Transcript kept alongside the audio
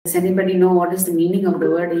Does anybody know what is the meaning of the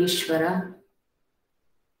word Ishwara?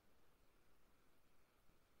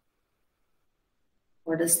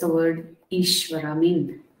 What does the word Ishwara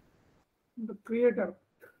mean? The creator.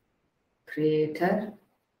 Creator.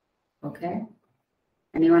 Okay.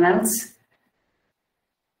 Anyone else?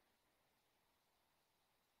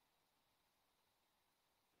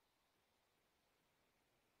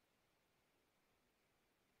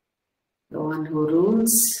 The one who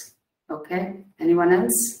rules. Okay. Anyone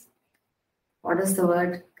else? What does the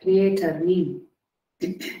word creator mean?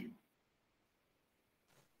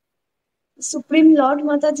 Supreme Lord,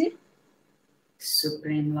 Mataji.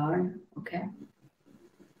 Supreme Lord. Okay.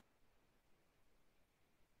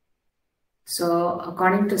 So,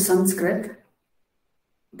 according to Sanskrit,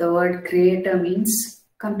 the word creator means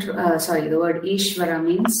the word Ishvara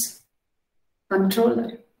means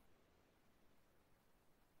controller.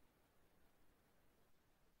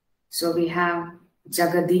 So we have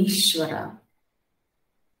Jagadishvara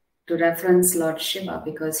to reference Lord Shiva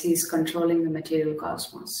because he is controlling the material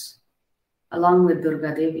cosmos, along with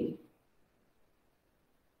Durga Devi.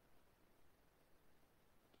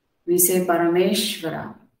 We say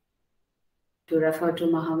Parameshvara to refer to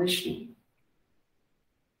Mahavishnu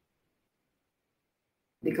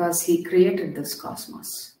because he created this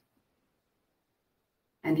cosmos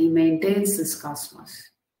and he maintains this cosmos.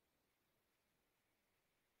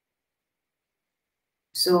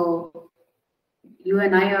 So you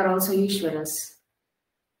and I are also Ishwaras.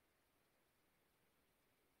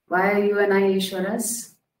 Why are you and I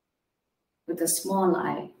Ishwaras? With a small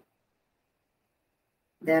I.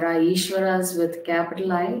 There are Ishwaras with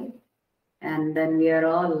capital I, and then we are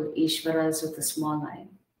all Ishwaras with a small I.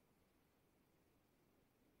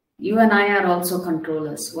 You and I are also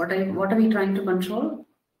controllers. What are we trying to control?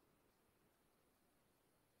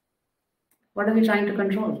 What are we trying to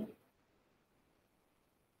control?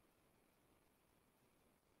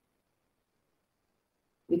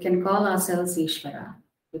 We can call ourselves Ishvara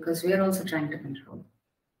because we are also trying to control.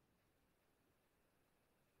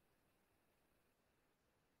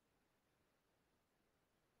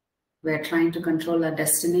 We are trying to control our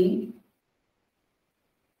destiny.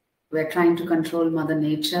 We are trying to control Mother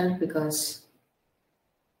Nature because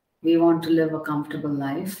we want to live a comfortable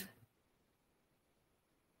life.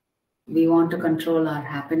 We want to control our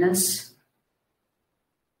happiness.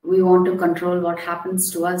 We want to control what happens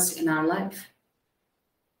to us in our life.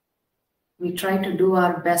 We try to do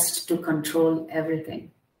our best to control everything.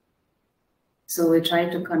 So we try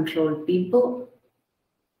to control people.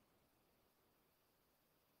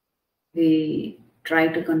 We try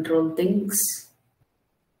to control things.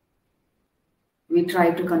 We try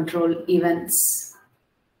to control events.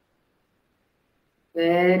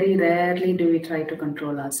 Very rarely do we try to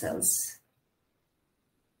control ourselves.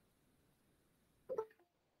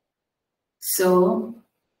 So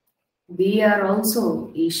we are also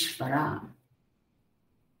Ishvara.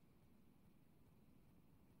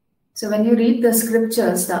 So when you read the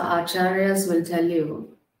scriptures, the acharyas will tell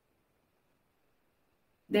you,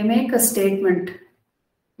 they make a statement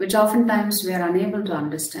which oftentimes we are unable to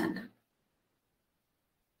understand.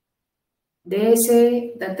 They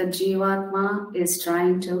say that the Jivatma is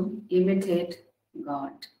trying to imitate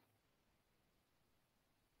God.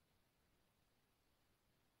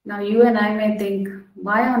 Now you and I may think,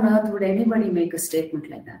 why on earth would anybody make a statement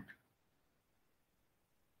like that?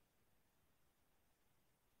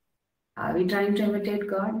 Are we trying to imitate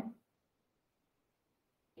God?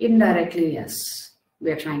 Indirectly, yes,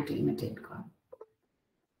 we are trying to imitate God.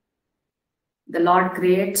 The Lord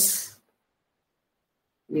creates,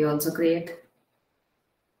 we also create.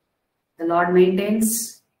 The Lord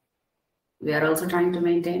maintains, we are also trying to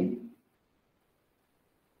maintain.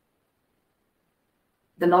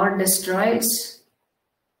 The Lord destroys,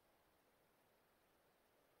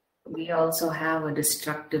 we also have a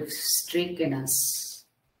destructive streak in us.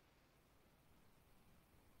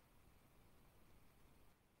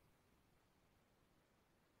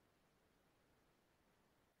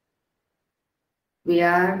 We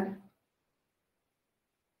are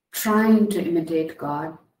trying to imitate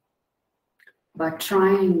God, but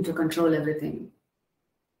trying to control everything.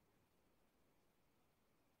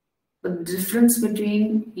 But the difference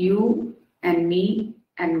between you and me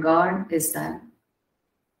and God is that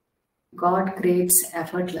God creates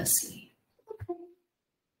effortlessly.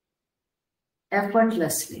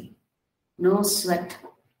 Effortlessly. No sweat.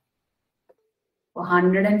 For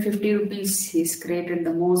 150 rupees, He's created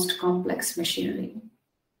the most complex machinery.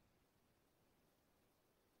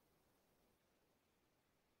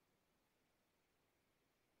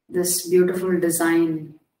 This beautiful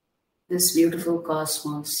design, this beautiful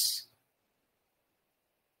cosmos.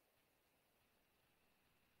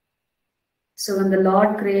 So when the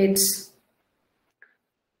Lord creates,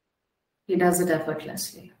 He does it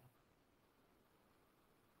effortlessly.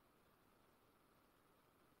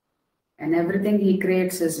 And everything He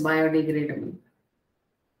creates is biodegradable.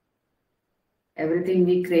 Everything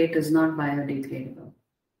we create is not biodegradable.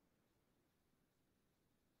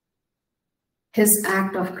 His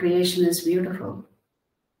act of creation is beautiful.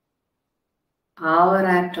 Our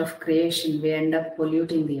act of creation, we end up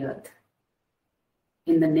polluting the earth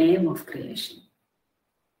in the name of creation.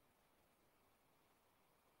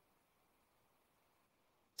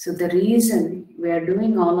 So the reason we are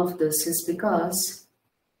doing all of this is because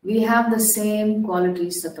we have the same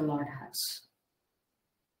qualities that the Lord has.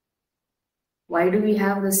 Why do we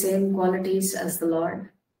have the same qualities as the Lord?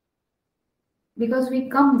 Because we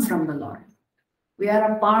come from the Lord. We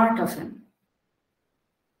are a part of Him.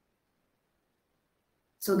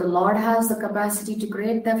 So the Lord has the capacity to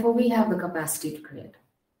create, therefore we have the capacity to create.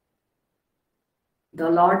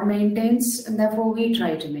 The Lord maintains, and therefore we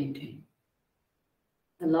try to maintain.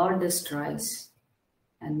 The Lord destroys,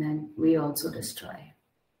 and then we also destroy.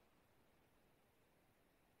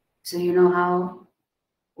 So you know how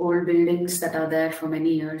old buildings that are there for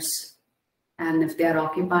many years, and if they are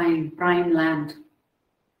occupying prime land,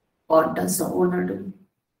 what does the owner do?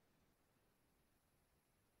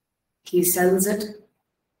 He sells it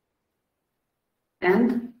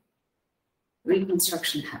and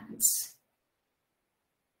reconstruction happens.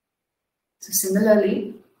 So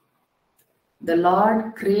similarly, the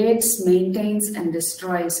Lord creates, maintains, and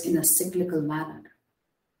destroys in a cyclical manner.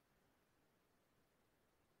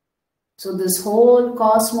 So this whole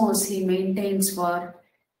cosmos He maintains for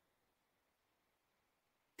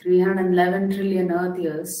 311 trillion Earth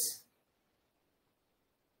years.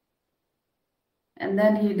 And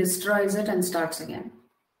then He destroys it and starts again.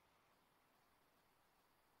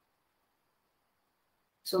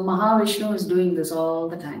 So Mahavishnu is doing this all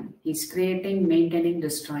the time. He's creating, maintaining,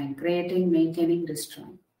 destroying, creating, maintaining,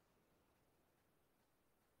 destroying.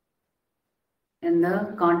 In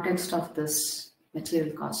the context of this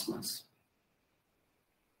material cosmos.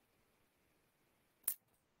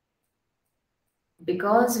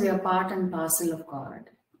 Because we are part and parcel of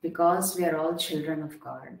God, because we are all children of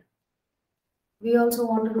God, we also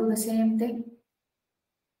want to do the same thing.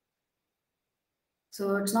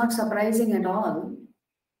 So it's not surprising at all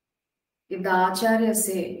if the Acharyas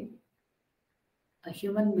say a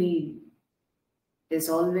human being is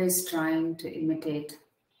always trying to imitate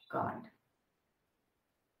God.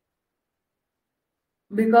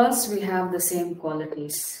 Because we have the same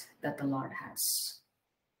qualities that the Lord has.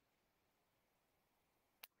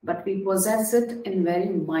 But we possess it in very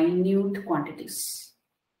minute quantities.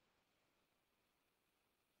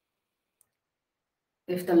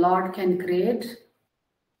 If the Lord can create,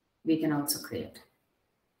 we can also create.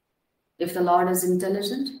 If the Lord is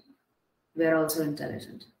intelligent, we are also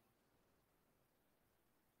intelligent.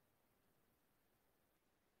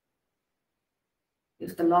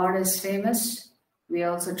 If the Lord is famous, we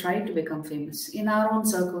also try to become famous in our own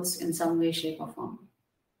circles in some way, shape, or form.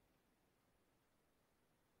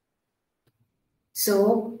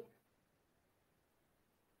 So,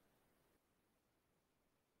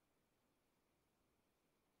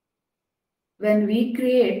 when we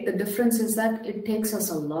create, the difference is that it takes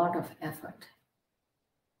us a lot of effort.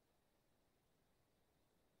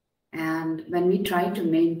 And when we try to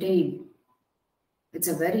maintain, it's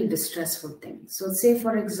a very distressful thing. So say,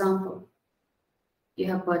 for example, you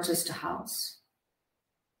have purchased a house.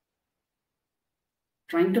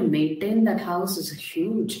 Trying to maintain that house is a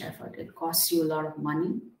huge effort. It costs you a lot of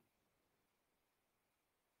money.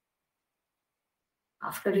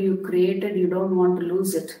 After you create it, you don't want to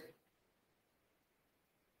lose it.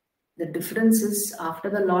 The difference is, after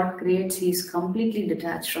the Lord creates, He is completely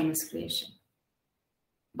detached from His creation.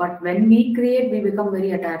 But when we create, we become very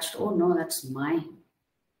attached. Oh no, that's mine.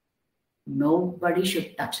 Nobody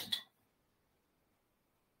should touch it.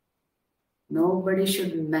 Nobody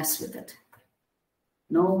should mess with it.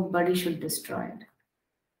 Nobody should destroy it.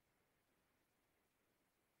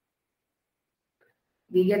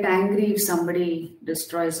 We get angry if somebody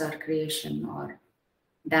destroys our creation or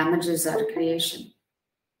damages our creation.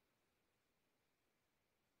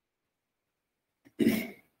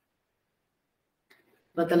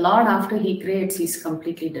 But the Lord, after He creates, He's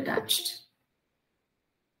completely detached.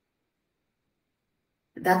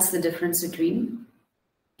 That's the difference between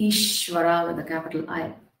Ishwara with a capital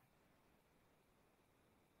I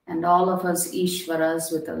and all of us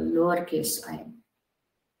Ishwaras with a lowercase I.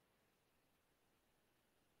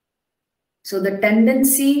 So the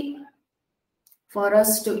tendency for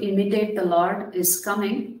us to imitate the Lord is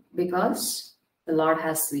coming because The Lord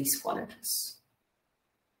has these qualities.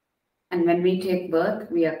 And when we take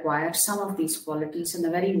birth, we acquire some of these qualities in a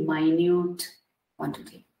very minute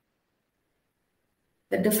quantity.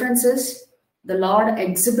 The difference is the Lord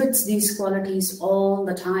exhibits these qualities all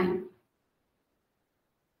the time.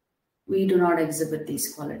 We do not exhibit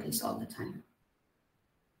these qualities all the time.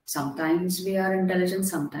 Sometimes we are intelligent,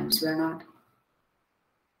 sometimes we are not.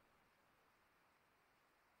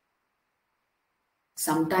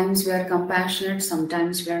 Sometimes we are compassionate,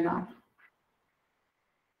 sometimes we are not.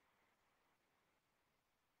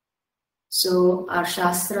 So our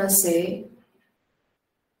Shastras say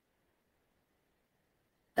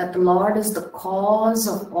that the Lord is the cause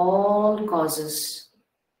of all causes,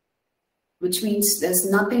 which means there's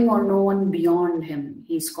nothing or no one beyond him.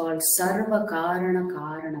 He's called Sarva Karana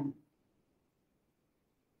Karanam.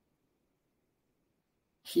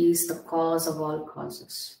 He is the cause of all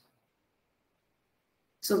causes.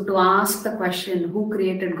 So to ask the question, who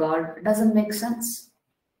created God, doesn't make sense.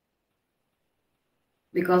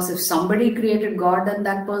 Because if somebody created God, then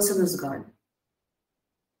that person is God.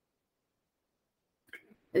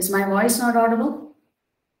 Is my voice not audible?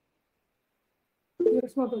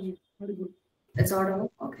 Yes, Mataji. Very good. It's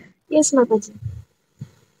audible? Okay. Yes, Mataji.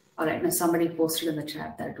 All right. Now somebody posted in the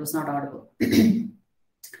chat that it was not audible.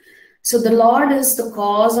 So the Lord is the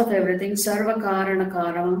cause of everything. Sarva Karana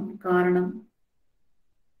Karanam.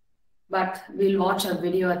 But we'll watch a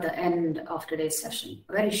video at the end of today's session.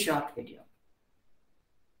 A very short video.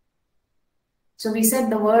 So we said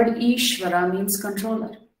the word Ishwara means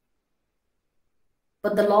controller.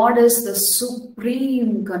 But the Lord is the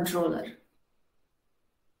supreme controller.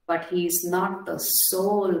 But he is not the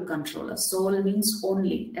sole controller. Soul means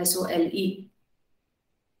only, S-O-L-E.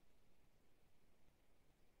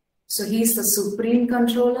 So he is the supreme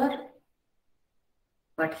controller,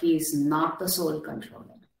 but he is not the sole controller.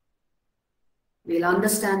 We'll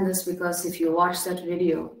understand this because if you watch that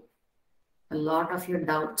video, a lot of your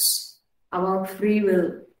doubts about free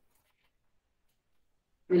will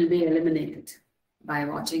be eliminated by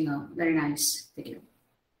watching a very nice video.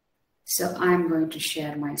 So I'm going to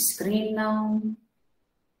share my screen now.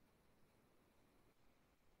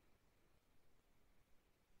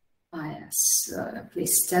 Yes,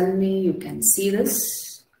 please tell me you can see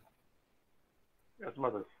this. Yes,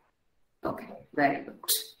 Mother. Okay, very good.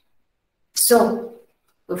 So,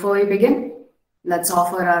 before we begin, let's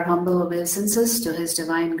offer our humble obeisances to His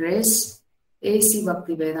Divine Grace, A.C.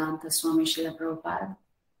 Bhaktivedanta Swami Srila Prabhupada.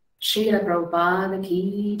 Srila Prabhupada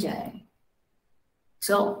ki jai.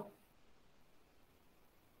 So,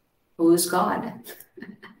 who is God?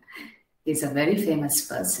 He's a very famous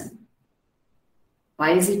person.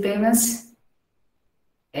 Why is he famous?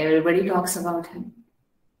 Everybody talks about him.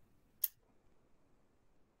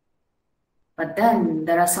 But then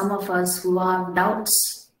there are some of us who have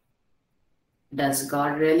doubts. Does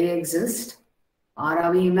God really exist? Or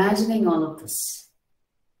are we imagining all of this?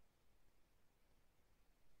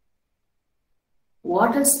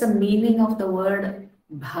 What is the meaning of the word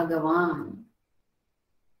Bhagavan?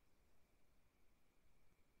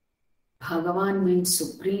 Bhagavan means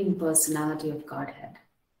Supreme Personality of Godhead.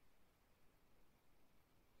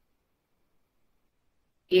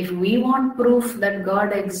 If we want proof that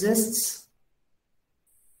God exists,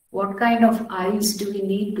 what kind of eyes do we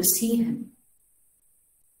need to see him?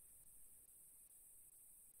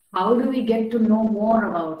 How do we get to know more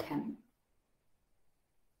about him?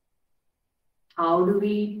 How do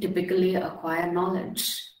we typically acquire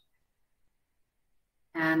knowledge?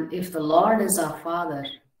 And if the Lord is our Father,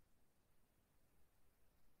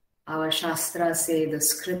 our Shastras say the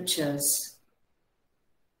scriptures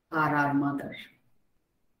are our mother.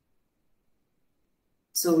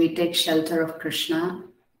 So we take shelter of Krishna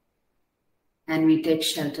and we take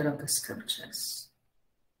shelter of the scriptures.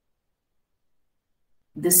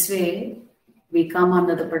 This way, we come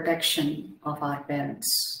under the protection of our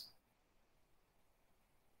parents.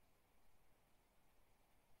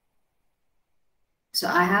 So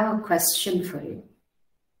I have a question for you.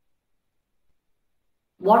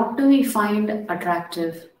 What do we find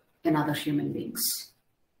attractive in other human beings?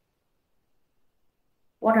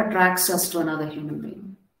 What attracts us to another human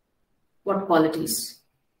being? What qualities?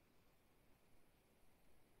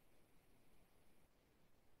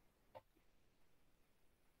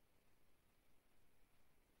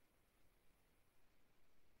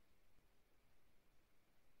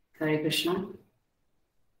 Hare Krishna.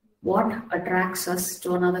 What attracts us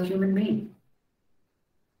to another human being?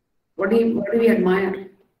 What do we admire?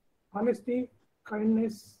 Honesty,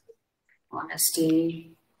 kindness.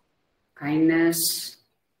 Honesty, kindness.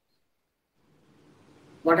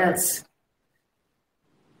 What else?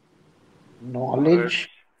 Knowledge.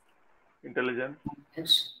 Intelligence.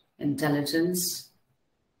 Intelligence.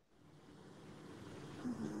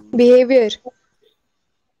 Behavior.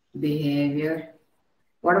 Behavior.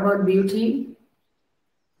 What about beauty?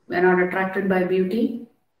 We're not attracted by beauty.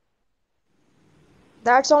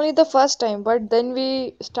 That's only the first time, but then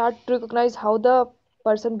we start to recognize how the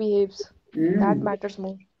person behaves. That matters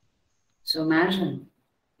more. So imagine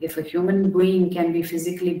if a human being can be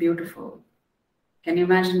physically beautiful. Can you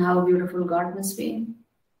imagine how beautiful God must be?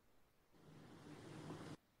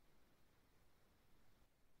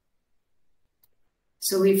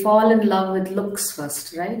 So we fall in love with looks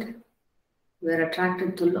first, right? We're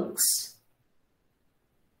attracted to looks.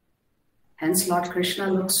 Hence, Lord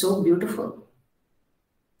Krishna looks so beautiful.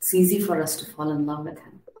 It's easy for us to fall in love with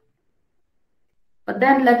him. But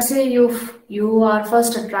then let's say you are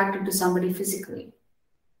first attracted to somebody physically.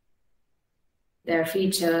 Their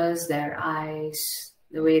features, their eyes,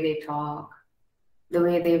 the way they talk, the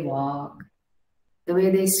way they walk, the way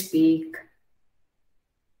they speak.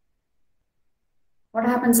 What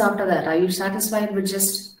happens after that? Are you satisfied with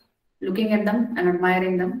just looking at them and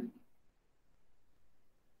admiring them?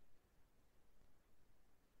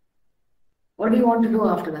 What do you want to do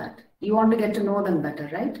after that? You want to get to know them better,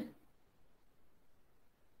 right?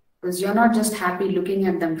 Because you're not just happy looking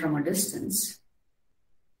at them from a distance.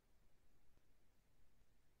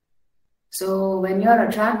 So when you're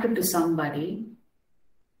attracted to somebody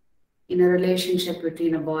in a relationship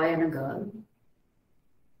between a boy and a girl,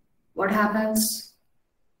 what happens?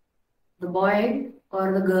 The boy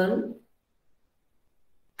or the girl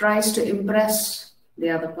tries to impress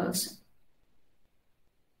the other person.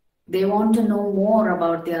 They want to know more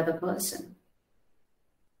about the other person.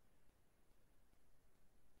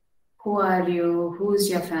 Who are you? Who's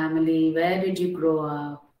your family? Where did you grow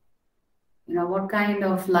up? What kind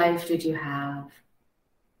of life did you have?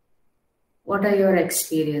 What are your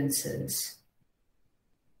experiences?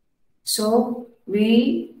 So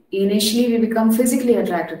initially we become physically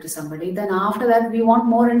attracted to somebody. Then after that, we want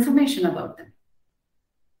more information about them.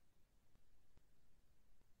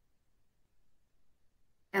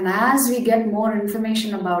 And as we get more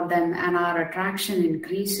information about them and our attraction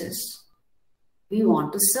increases, we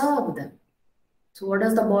want to serve them. So what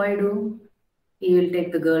does the boy do? He will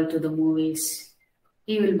take the girl to the movies.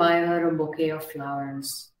 He will buy her a bouquet of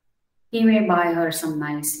flowers. He may buy her some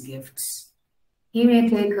nice gifts. He may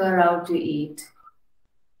take her out to eat.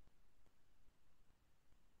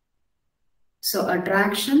 So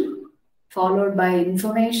attraction followed by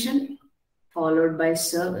information followed by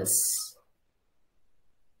service.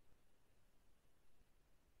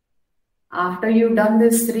 After you've done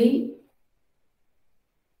these three,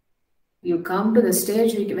 you come to the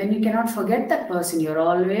stage when you cannot forget that person. You're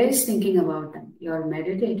always thinking about them. You're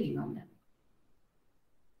meditating on them.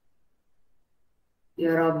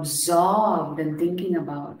 You're absorbed in thinking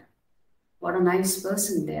about what a nice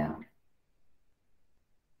person they are.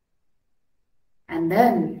 And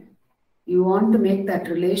then you want to make that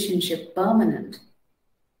relationship permanent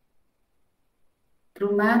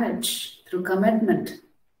through marriage, through commitment.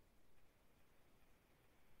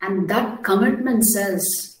 And that commitment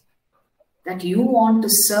says that you want to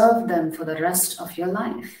serve them for the rest of your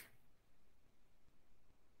life.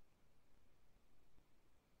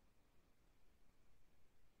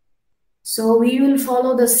 So we will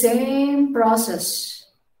follow the same process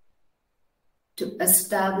to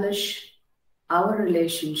establish our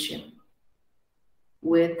relationship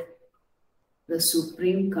with the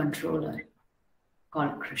Supreme Controller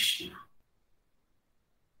called Krishna.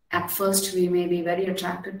 At first, we may be very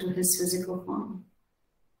attracted to his physical form.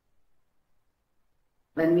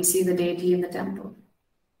 When we see the deity in the temple.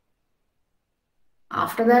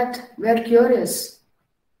 After that, we are curious.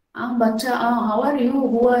 Bacha, how are you?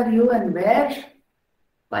 Who are you? And where?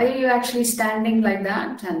 Why are you actually standing like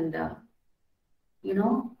that? And,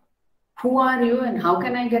 who are you? And how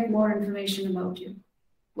can I get more information about you?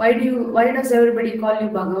 Why does everybody call you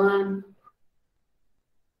Bhagavan?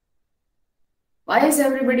 Why is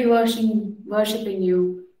everybody worshipping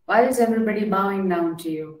you? Why is everybody bowing down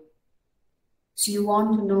to you? So you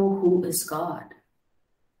want to know who is God.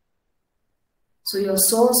 So your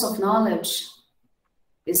source of knowledge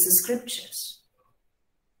is the scriptures.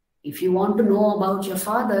 If you want to know about your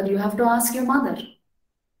father, you have to ask your mother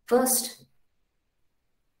first.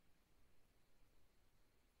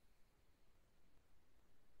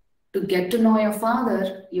 To get to know your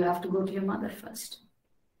father, you have to go to your mother first.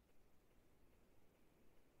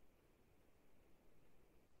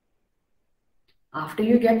 After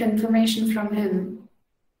you get information from him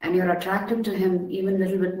and you're attracted to him even a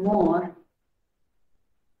little bit more,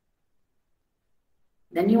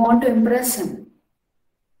 Then you want to impress him.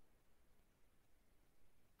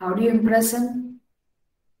 How do you impress him?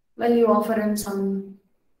 Well, you offer him some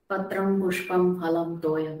patram, pushpam, phalam,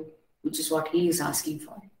 toyam, which is what he is asking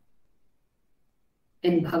for.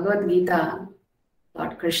 In Bhagavad Gita,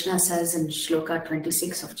 Lord Krishna says in Shloka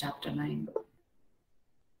 26 of chapter 9,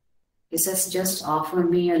 he says, just offer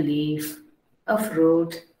me a leaf, a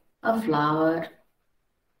fruit, a flower,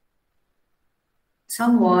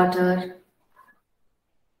 some water.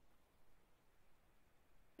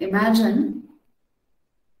 Imagine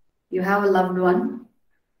you have a loved one,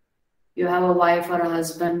 you have a wife or a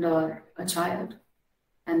husband or a child,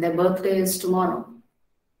 and their birthday is tomorrow.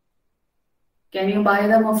 Can you buy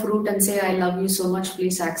them a fruit and say, I love you so much,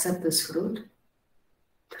 please accept this fruit?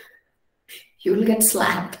 You will get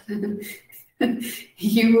slapped.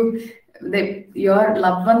 Your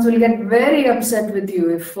loved ones will get very upset with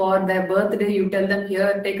you if for their birthday you tell them,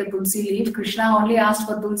 here, take a tulsi leaf. Krishna only asked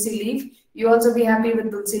for tulsi leaf. You also be happy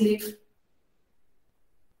with tulsi leaf.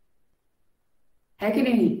 Hai ki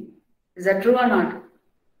nahi? Is that true or not?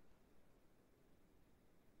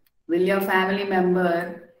 Will your family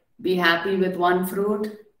member be happy with one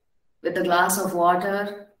fruit, with a glass of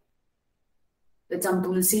water, with some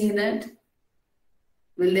tulsi in it?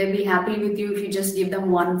 Will they be happy with you if you just give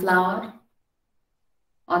them one flower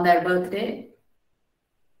on their birthday?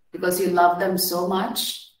 Because you love them so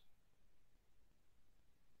much?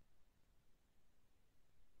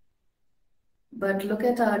 But look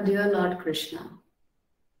at our dear Lord Krishna.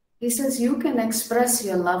 He says, you can express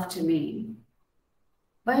your love to me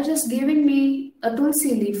by just giving me a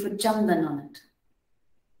tulsi leaf with chandan on it.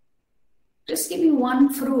 Just give me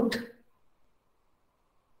one fruit,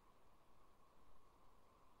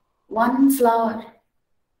 one flower,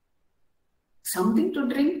 something to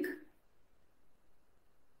drink,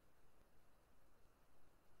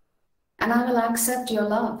 and I will accept your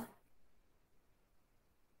love.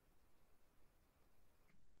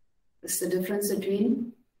 This is the difference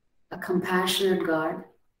between a compassionate God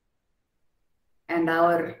and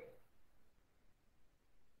our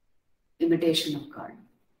imitation of God.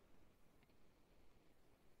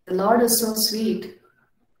 The Lord is so sweet.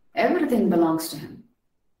 Everything belongs to Him.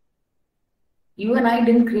 You and I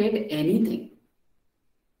didn't create anything.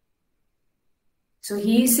 So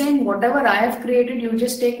He is saying, whatever I have created, you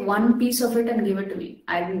just take one piece of it and give it to me.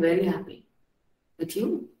 I'll be very happy with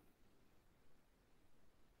you.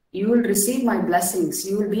 You will receive my blessings.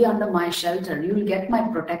 You will be under my shelter. You will get my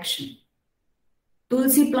protection.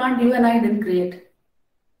 Tulsi plant, you and I didn't create.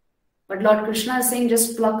 But Lord Krishna is saying,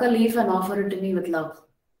 just pluck a leaf and offer it to me with love.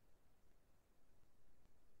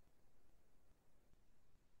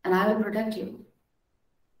 And I will protect you.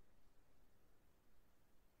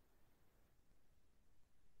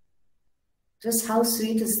 Just how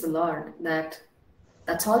sweet is the Lord that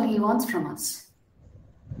that's all He wants from us.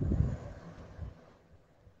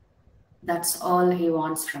 That's all He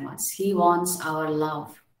wants from us. He wants our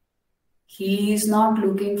love. He is not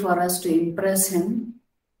looking for us to impress Him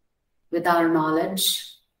with our knowledge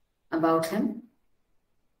about Him.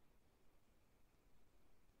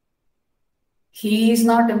 He is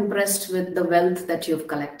not impressed with the wealth that you've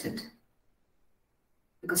collected,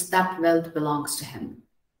 because that wealth belongs to Him.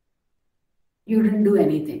 You didn't do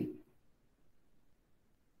anything.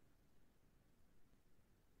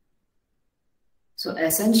 So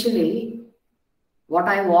essentially, what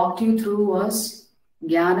I walked you through was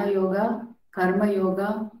Jnana Yoga, Karma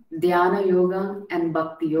Yoga, Dhyana Yoga, and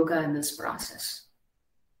Bhakti Yoga in this process.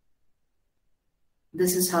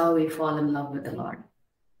 This is how we fall in love with the Lord.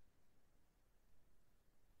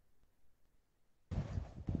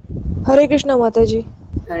 Hare Krishna, Mataji.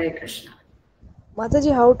 Hare Krishna.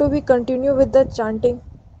 Mataji, how do we continue with the chanting?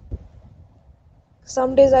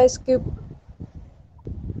 Some days I skip.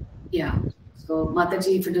 Yeah. So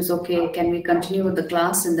Mataji, if it is okay, can we continue with the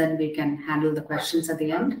class and then we can handle the questions at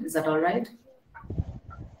the end? Is that all right?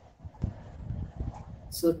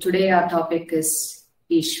 So today our topic is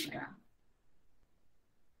Ishwara.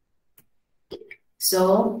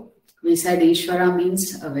 So we said Ishwara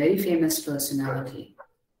means a very famous personality.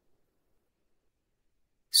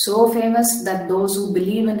 So famous that those who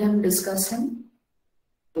believe in Him discuss Him.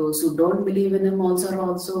 Those who don't believe in Him also are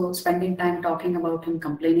also spending time talking about Him,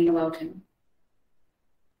 complaining about Him.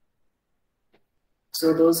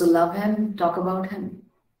 So those who love Him talk about Him.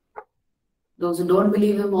 Those who don't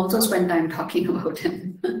believe Him also spend time talking about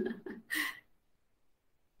Him.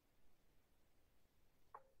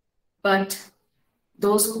 But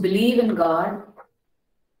those who believe in God,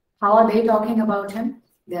 how are they talking about Him?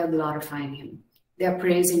 They are glorifying Him. They are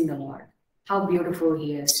praising the Lord. How beautiful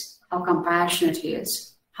He is. How compassionate He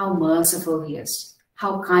is. How merciful He is.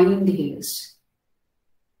 how kind he is.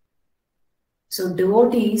 So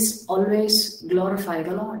devotees always glorify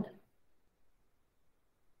the Lord.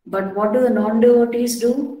 But what do the non-devotees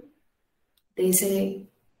do? They say,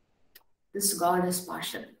 this God is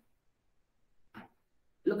partial.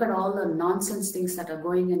 Look at all the nonsense things that are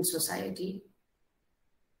going in society.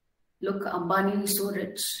 Look, Ambani is so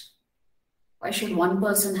rich. Why should one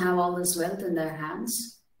person have all this wealth in their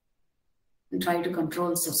hands and try to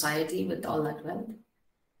control society with all that wealth?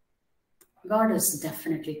 God is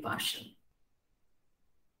definitely partial.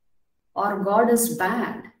 Or God is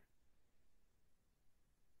bad.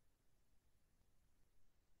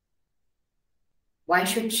 Why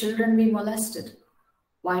should children be molested?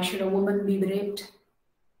 Why should a woman be raped?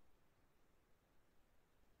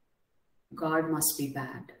 God must be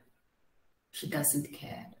bad. He doesn't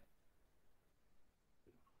care.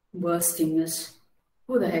 Worst thing is,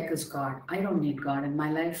 who the heck is God? I don't need God in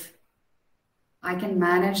my life. I can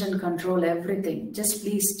manage and control everything.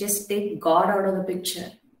 Please, just take God out of the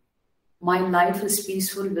picture. My life is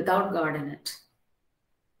peaceful without God in it.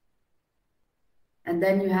 And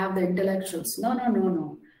then you have the intellectuals.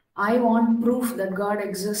 No. I want proof that God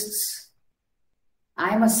exists.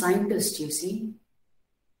 I'm a scientist, you see.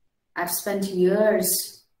 I've spent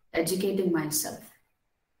years educating myself.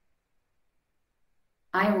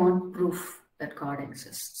 I want proof that God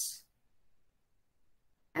exists.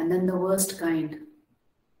 And then the worst kind,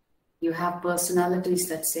 you have personalities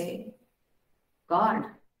that say, God,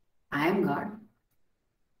 I am God.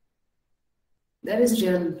 There is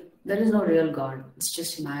no real God. It's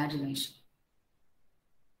just imagination.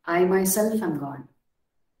 I myself am God.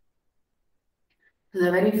 There's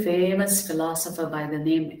a very famous philosopher by the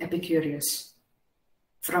name Epicurus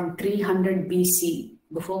from 300 BC,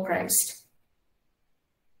 before Christ.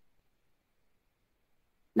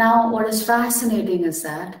 Now, what is fascinating is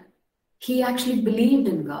that he actually believed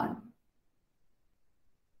in God.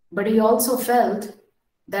 But he also felt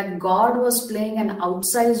that God was playing an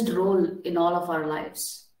outsized role in all of our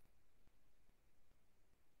lives,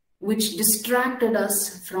 which distracted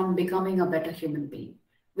us from becoming a better human being,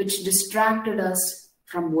 which distracted us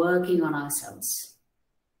from working on ourselves.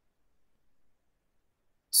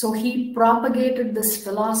 So he propagated this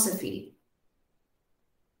philosophy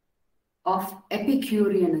of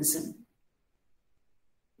Epicureanism,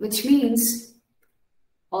 which means,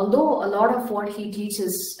 although a lot of what he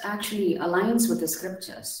teaches actually aligns with the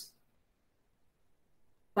scriptures,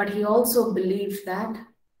 but he also believed that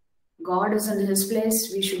God is in his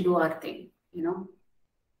place, we should do our thing,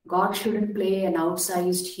 God shouldn't play an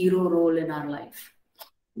outsized hero role in our life.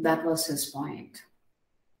 That was his point,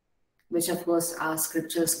 which of course our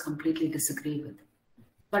scriptures completely disagree with.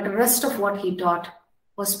 But the rest of what he taught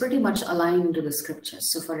was pretty much aligned to the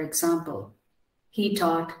scriptures. So for example, he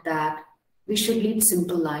taught that we should lead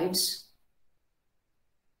simple lives.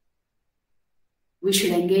 We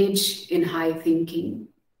should engage in high thinking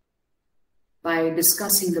by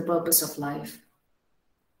discussing the purpose of life.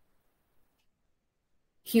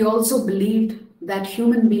 He also believed that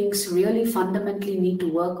human beings really fundamentally need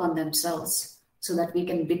to work on themselves so that we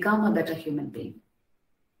can become a better human being.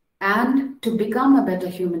 And to become a better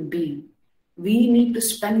human being, we need to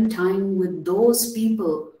spend time with those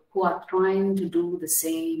people who are trying to do the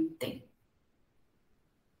same thing.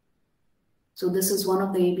 So this is one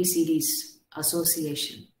of the ABCDs,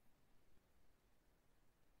 association.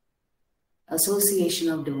 Association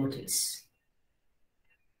of devotees.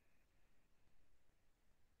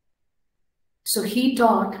 So he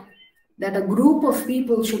taught that a group of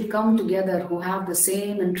people should come together who have the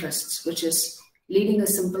same interests, which is leading a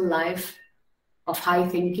simple life of high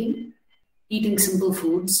thinking, eating simple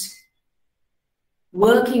foods,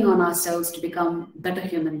 working on ourselves to become better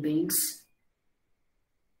human beings.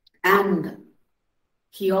 And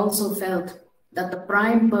he also felt that the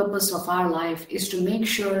prime purpose of our life is to make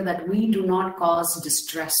sure that we do not cause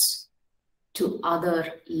distress to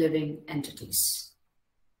other living entities,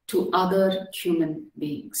 to other human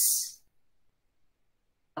beings.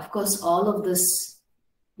 Of course, all of this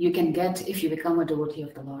you can get if you become a devotee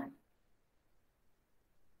of the Lord.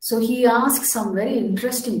 So he asks some very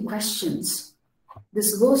interesting questions.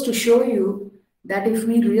 This goes to show you that if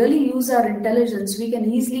we really use our intelligence, we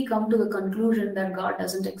can easily come to the conclusion that God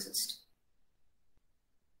doesn't exist,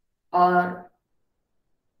 or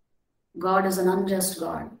God is an unjust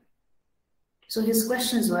God. So his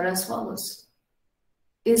questions were as follows.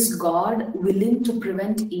 Is God willing to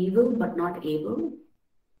prevent evil but not able?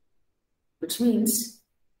 Which means,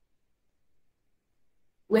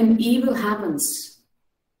 when evil happens,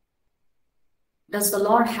 does the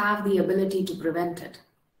Lord have the ability to prevent it?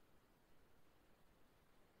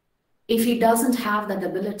 If he doesn't have that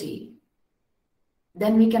ability,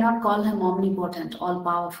 then we cannot call him omnipotent,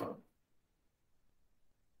 all-powerful.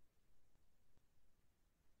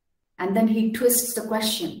 And then he twists the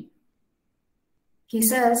question. He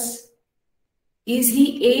says, is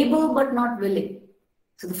he able but not willing?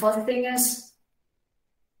 So the first thing is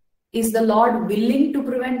the Lord willing to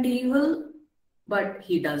prevent evil, but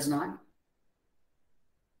he does not?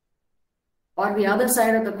 Or the other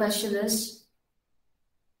side of the question is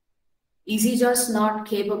he just not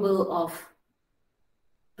capable of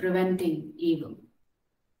preventing evil?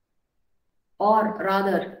 Or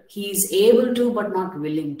rather, he is able to but not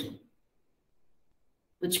willing to.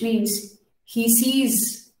 Which means he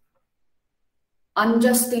sees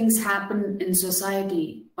unjust things happen in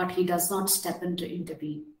society, but he does not step in to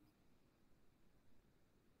intervene.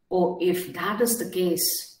 Or if that is the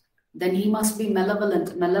case, then he must be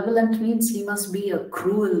malevolent. Malevolent means he must be a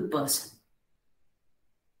cruel person.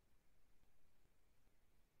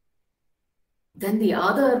 Then the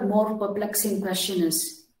other more perplexing question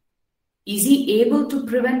is he able to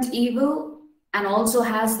prevent evil and also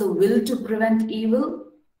has the will to prevent evil?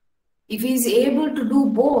 If he is able to do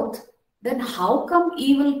both, then how come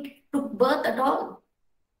evil took birth at all?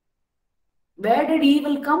 Where did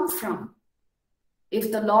evil come from?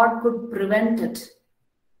 If the Lord could prevent it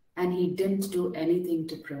and he didn't do anything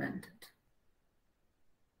to prevent it.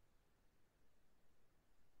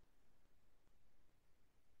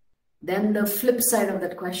 Then the flip side of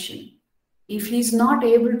that question, if he's not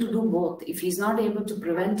able to do both, if he's not able to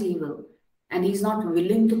prevent evil and he's not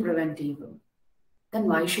willing to prevent evil, then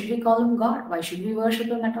why should we call him God? Why should we worship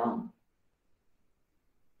him at all?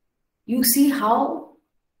 You see how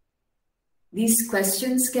these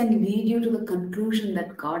questions can lead you to the conclusion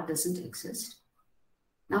that God doesn't exist.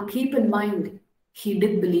 Now keep in mind, he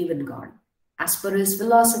did believe in God. As per his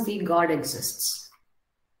philosophy, God exists.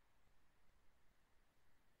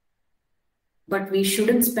 But we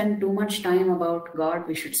shouldn't spend too much time about God.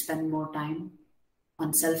 We should spend more time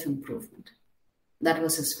on self-improvement. That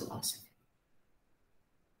was his philosophy.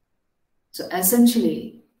 So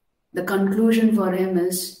essentially, the conclusion for him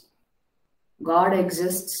is, God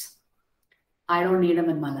exists. I don't need him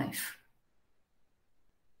in my life.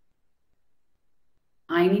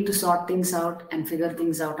 I need to sort things out and figure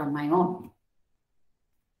things out on my own.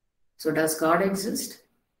 So does God exist?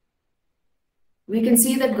 We can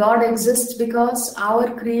see that God exists because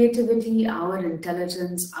our creativity, our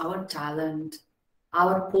intelligence, our talent,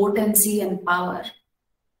 our potency and power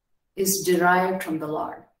is derived from the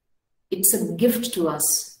Lord. It's a gift to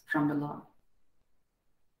us from the Lord.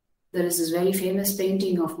 There is this very famous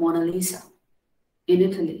painting of Mona Lisa in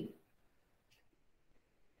Italy.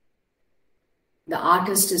 The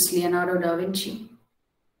artist is Leonardo da Vinci.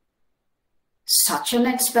 Such an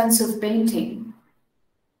expensive painting.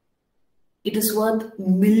 It is worth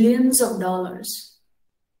millions of dollars.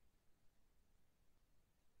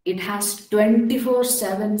 It has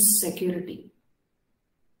 24/7 security.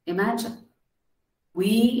 Imagine,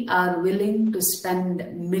 we are willing to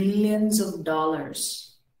spend millions of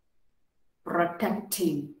dollars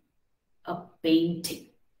protecting a painting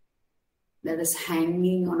that is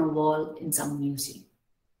hanging on a wall in some museum.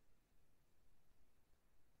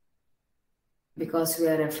 Because we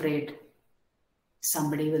are afraid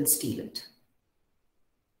somebody will steal it.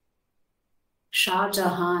 Shah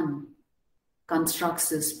Jahan constructs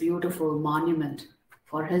this beautiful monument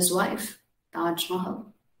for his wife, Taj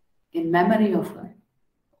Mahal, in memory of her.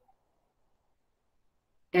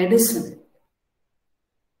 Edison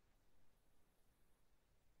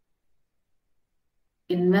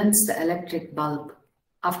invents the electric bulb.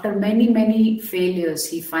 After many, many failures,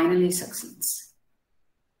 he finally succeeds.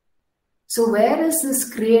 So where is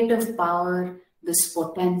this creative power, this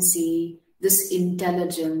potency, this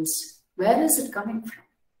intelligence? Where is it coming from?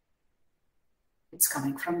 It's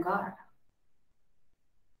coming from God.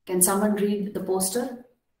 Can someone read the poster?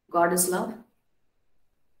 God is love.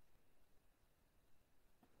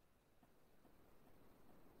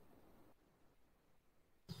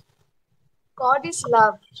 God is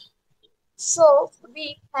love. So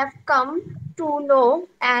we have come to know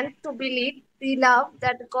and to believe the love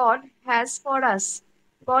that God has for us.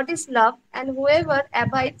 God is love, and whoever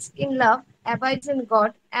abides in love abides in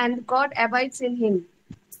God, and God abides in him.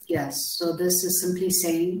 Yes, so this is simply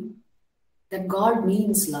saying that God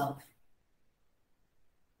means love.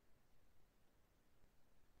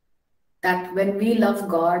 That when we love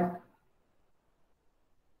God,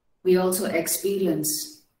 we also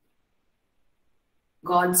experience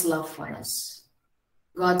God's love for us,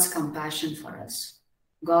 God's compassion for us,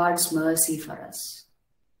 God's mercy for us.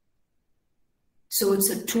 So it's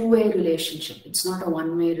a two-way relationship. It's not a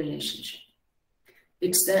one-way relationship.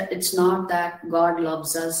 It's not that God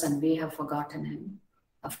loves us and we have forgotten him.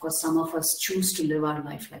 Of course, some of us choose to live our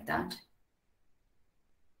life like that.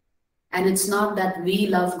 And it's not that we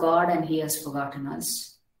love God and he has forgotten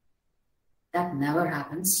us. That never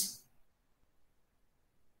happens.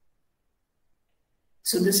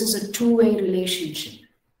 So this is a two-way relationship.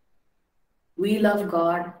 We love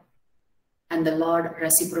God and the Lord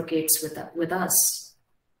reciprocates with us.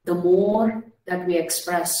 The more that we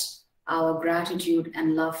express our gratitude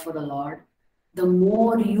and love for the Lord, the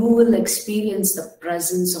more you will experience the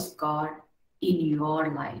presence of God in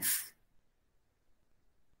your life.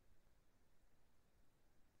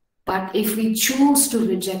 But if we choose to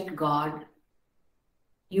reject God,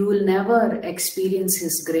 you will never experience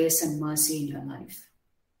his grace and mercy in your life.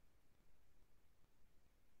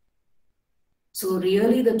 So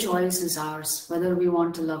really the choice is ours, whether we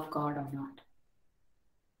want to love God or not.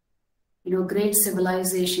 You know, great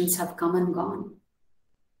civilizations have come and gone.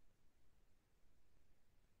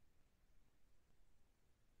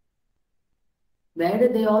 Where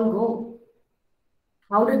did they all go?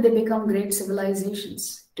 How did they become great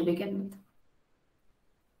civilizations to begin with?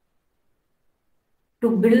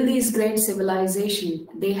 To build these great civilizations,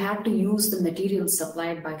 they had to use the materials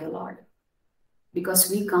supplied by the Lord. Because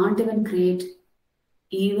we can't even create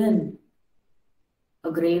even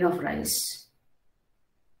a grain of rice.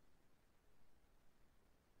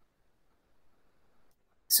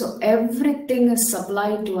 So everything is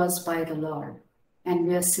supplied to us by the Lord, and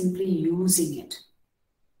we are simply using it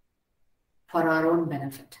for our own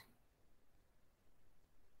benefit.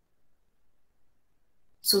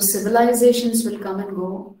 So civilizations will come and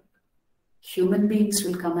go, human beings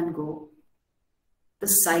will come and go, the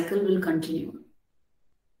cycle will continue.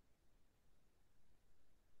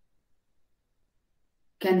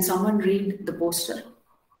 Can someone read the poster?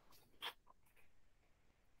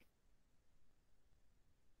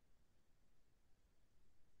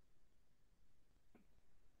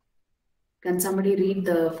 Can somebody read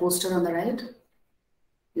the poster on the right?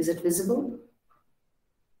 Is it visible?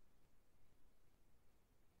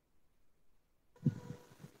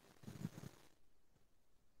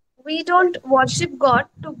 We don't worship God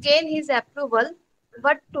to gain his approval,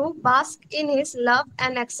 but to bask in his love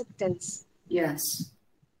and acceptance. Yes.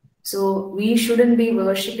 So we shouldn't be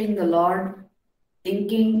worshipping the Lord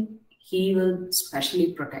thinking he will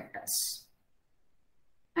specially protect us.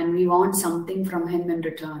 And we want something from him in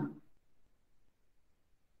return.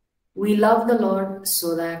 We love the Lord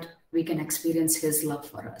so that we can experience his love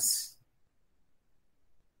for us.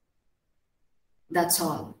 That's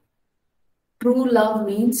all. True love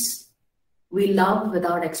means we love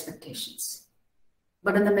without expectations.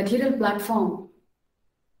 But on the material platform,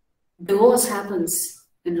 divorce happens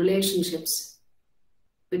in relationships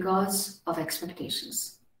because of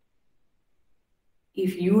expectations.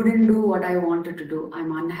 If you didn't do what I wanted to do,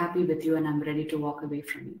 I'm unhappy with you and I'm ready to walk away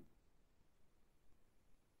from you.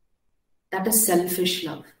 That is selfish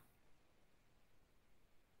love.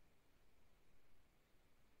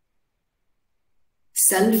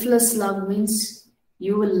 Selfless love means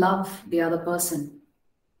you will love the other person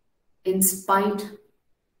in spite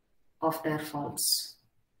of their faults,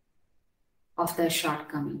 of their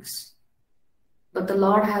shortcomings. But the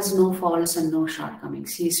Lord has no faults and no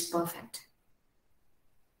shortcomings. He is perfect.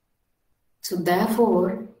 So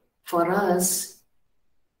therefore, for us,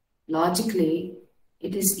 logically,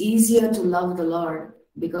 it is easier to love the Lord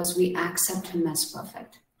because we accept him as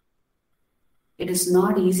perfect. It is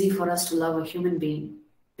not easy for us to love a human being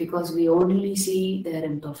because we only see their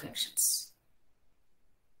imperfections.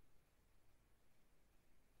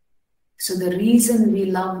 So the reason we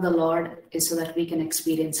love the Lord is so that we can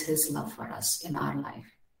experience his love for us in our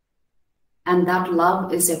life. And that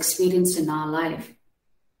love is experienced in our life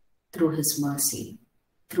through his mercy,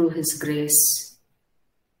 through his grace,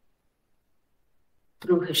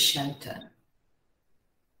 through his shelter.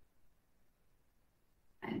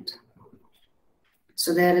 Right?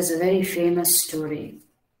 So there is a very famous story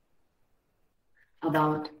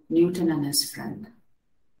about Newton and his friend.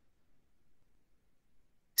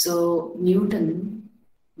 So Newton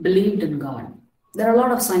believed in God. There are a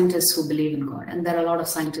lot of scientists who believe in God, and there are a lot of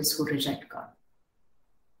scientists who reject God.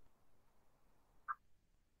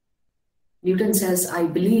 Newton says, I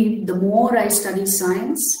believe the more I study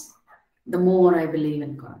science, the more I believe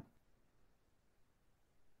in God.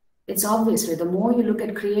 It's obvious, right? The more you look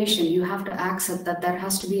at creation, you have to accept that there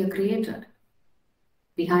has to be a creator.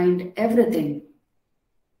 Behind everything,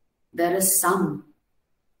 there is some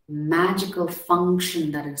magical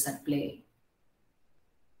function that is at play.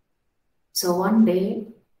 So one day,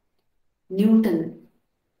 Newton's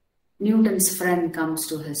friend comes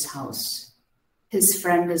to his house. His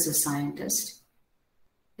friend is a scientist.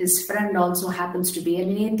 His friend also happens to be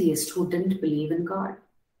an atheist who didn't believe in God.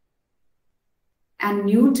 And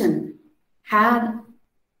Newton had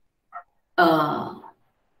an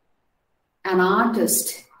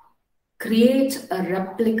artist create a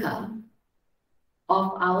replica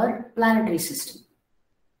of our planetary system.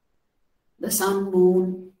 The sun,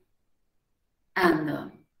 moon, and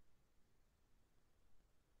the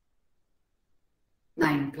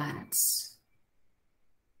 9 planets.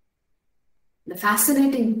 The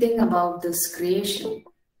fascinating thing about this creation,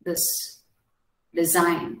 this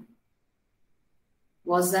design,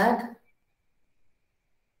 was that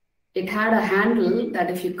it had a handle that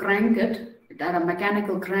if you crank it, it had a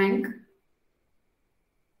mechanical crank.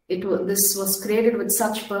 This was created with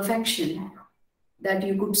such perfection that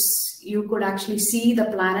you could actually see the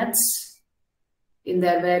planets in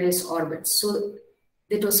their various orbits. So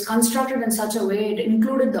it was constructed in such a way it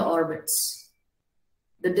included the orbits.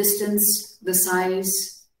 The distance, the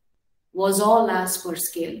size was all as per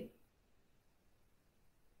scale.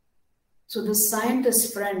 So the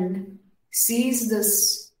scientist friend sees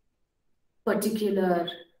this particular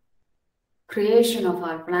creation of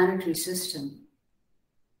our planetary system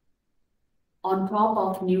on top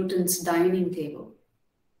of Newton's dining table.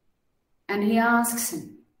 And he asks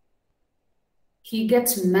him, he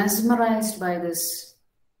gets mesmerized by this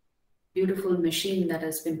beautiful machine that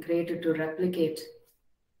has been created to replicate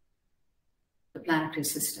the planetary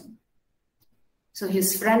system. So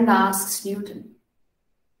his friend asks Newton,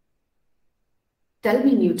 tell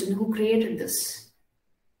me, Newton, who created this?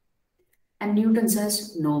 And Newton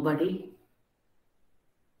says, nobody.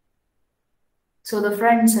 So the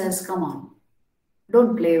friend says, come on,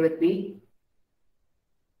 don't play with me.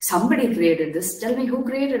 Somebody created this. Tell me who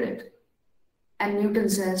created it. And Newton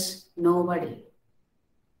says, nobody.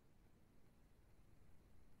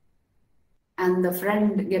 And the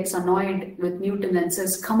friend gets annoyed with Newton and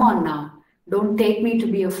says, come on now, don't take me to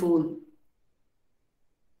be a fool.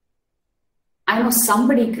 I know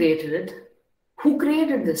somebody created it. Who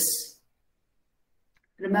created this?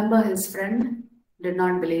 Remember, his friend did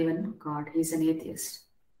not believe in God. He's an atheist.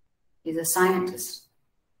 He's a scientist.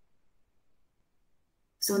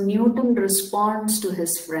 So Newton responds to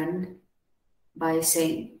his friend by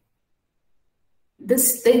saying,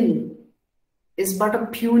 this thing is but a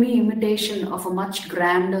puny imitation of a much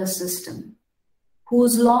grander system,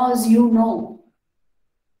 whose laws you know.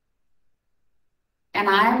 And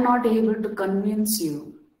I am not able to convince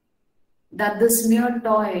you that this mere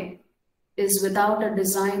toy is without a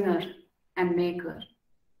designer and maker.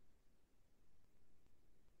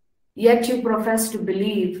 Yet you profess to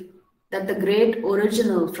believe that the great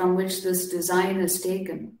original from which this design is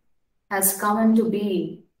taken has come into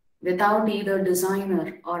being without either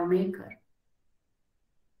designer or maker.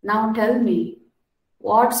 Now tell me,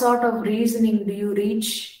 what sort of reasoning do you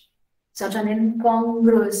reach such an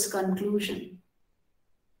incongruous conclusion?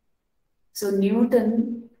 So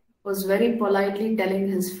Newton was very politely telling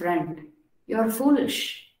his friend, you're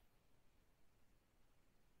foolish.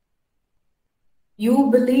 You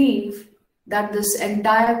believe that this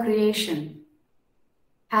entire creation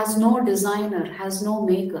has no designer, has no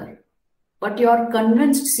maker, but you're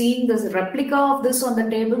convinced, seeing this replica of this on the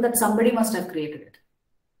table, that somebody must have created it.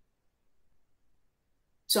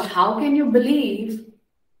 So how can you believe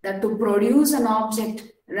that to produce an object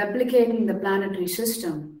replicating the planetary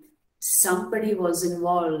system, somebody was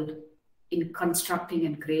involved in constructing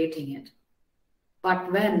and creating it?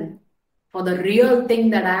 But when, for the real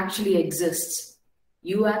thing that actually exists,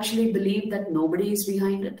 you actually believe that nobody is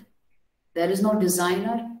behind it, there is no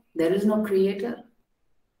designer, there is no creator.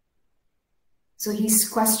 So he's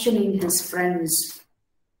questioning his friend's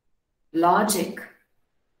logic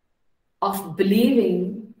of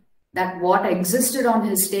believing that what existed on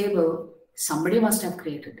his table, somebody must have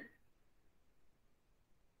created.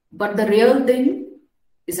 But the real thing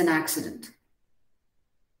is an accident.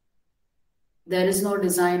 There is no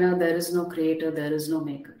designer, there is no creator, there is no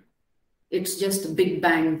maker. It's just a Big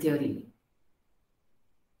Bang theory.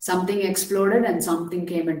 Something exploded and something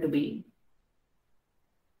came into being.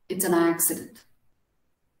 It's an accident.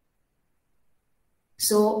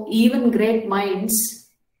 So even great minds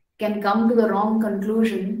can come to the wrong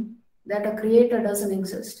conclusion that a creator doesn't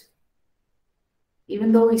exist.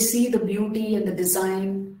 Even though we see the beauty and the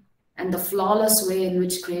design and the flawless way in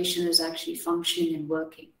which creation is actually functioning and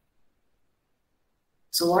working.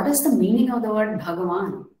 So what is the meaning of the word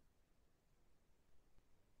Bhagavan?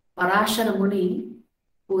 Parashara Muni,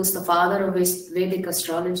 who is the father of Vedic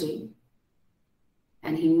astrology,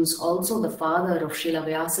 and he was also the father of Srila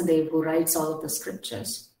Vyasadeva, who writes all of the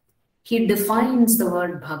scriptures, he defines the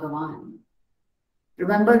word Bhagavan.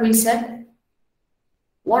 Remember we said,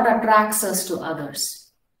 what attracts us to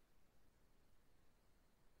others?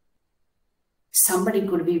 Somebody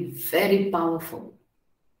could be very powerful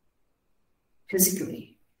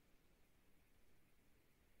physically.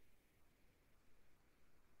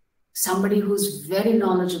 Somebody who's very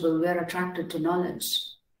knowledgeable, we're attracted to knowledge.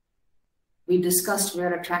 We discussed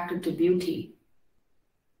we're attracted to beauty.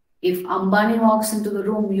 If Ambani walks into the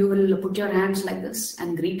room, you will put your hands like this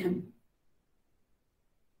and greet him.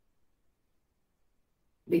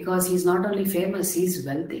 Because he's not only famous, he's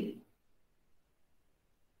wealthy.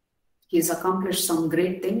 He's accomplished some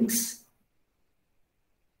great things.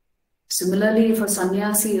 Similarly, if a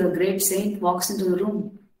sannyasi, a great saint, walks into the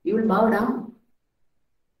room, you will bow down.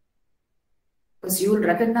 Because you will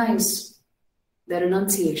recognize their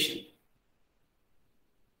renunciation.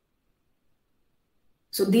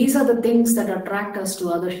 So these are the things that attract us to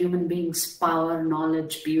other human beings: power,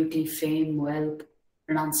 knowledge, beauty, fame, wealth,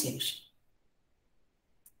 renunciation.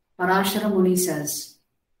 Parashara Muni says,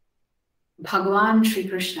 Bhagavan Sri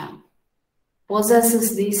Krishna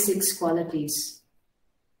possesses these 6 qualities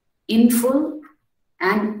in full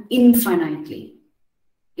and infinitely.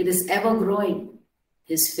 It is ever growing.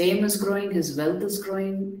 His fame is growing, his wealth is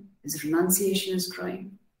growing, his renunciation is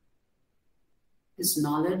growing, his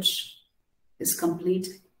knowledge is complete.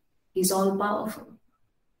 He's all powerful.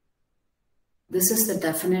 This is the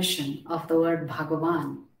definition of the word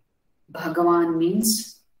Bhagavan. Bhagavan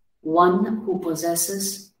means one who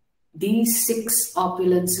possesses these 6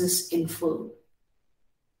 opulences in full.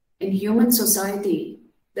 In human society,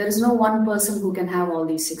 there is no one person who can have all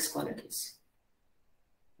these 6 qualities.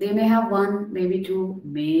 They may have 1, maybe 2,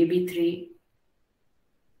 maybe 3.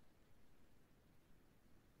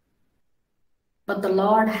 But the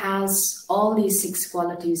Lord has all these 6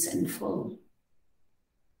 qualities in full.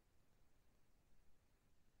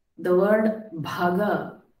 The word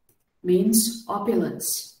Bhaga means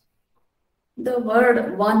opulence. The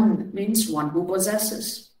word one means one who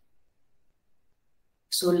possesses.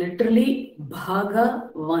 So literally,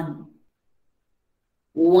 Bhagavan,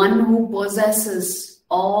 one who possesses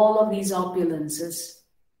all of these opulences,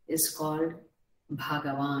 is called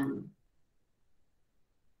Bhagavan.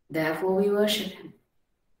 Therefore we worship him.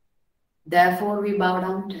 Therefore we bow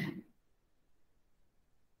down to him.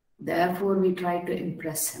 Therefore we try to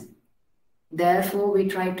impress him. Therefore we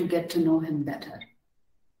try to get to know him better.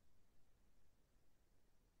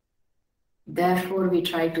 Therefore we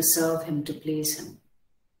try to serve him, to please him.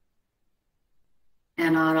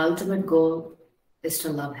 And our ultimate goal is to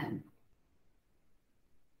love him.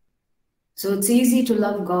 So it's easy to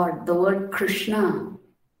love God. The word Krishna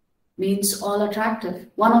means all attractive.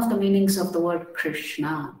 One of the meanings of the word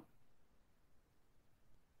Krishna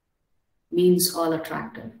means all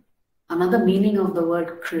attractive. Another meaning of the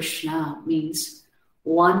word Krishna means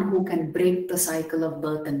one who can break the cycle of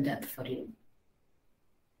birth and death for you.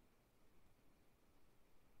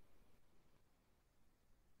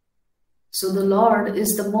 So the Lord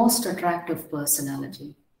is the most attractive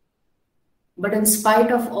personality. But in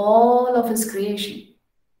spite of all of his creation,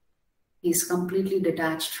 he is completely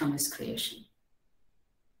detached from his creation.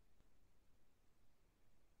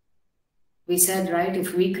 We said, right,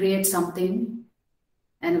 if we create something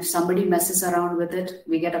and if somebody messes around with it,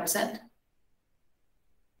 we get upset.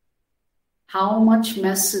 How much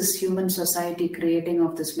mess is human society creating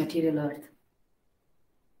of this material earth?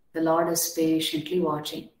 The Lord is patiently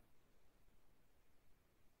watching.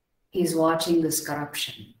 He's watching this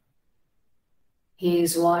corruption. He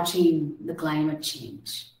is watching the climate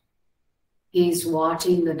change. He is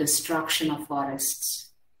watching the destruction of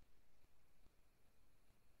forests.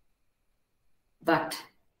 But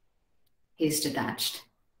he is detached.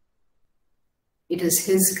 It is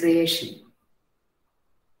his creation,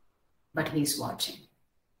 but he is watching.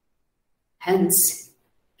 Hence,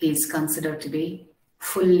 he is considered to be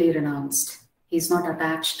fully renounced. He is not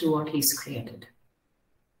attached to what he's created.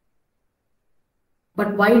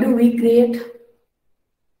 But why do we create?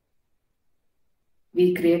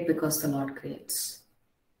 We create because the Lord creates.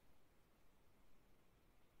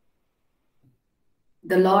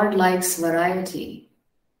 The Lord likes variety.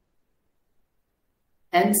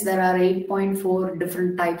 Hence, there are 8.4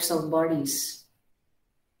 different types of bodies.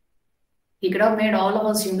 He could have made all of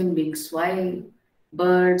us human beings. Why?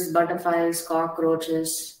 Birds, butterflies,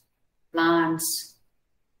 cockroaches, plants,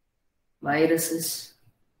 viruses.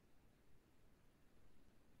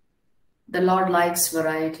 The Lord likes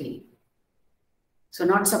variety. So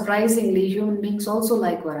not surprisingly, human beings also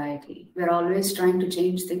like variety. We're always trying to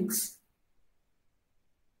change things.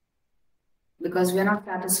 because we are not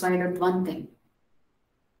satisfied with one thing.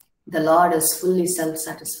 The Lord is fully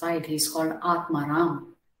self-satisfied. He's called Atmaram.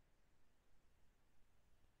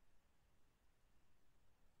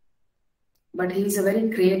 But He's a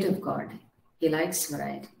very creative God. He likes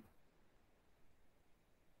variety.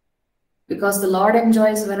 Because the Lord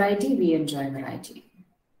enjoys variety, we enjoy variety.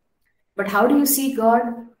 But how do you see God?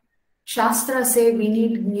 Shastra say we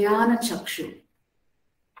need jnana chakshu.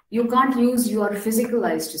 You can't use your physical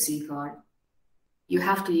eyes to see God. You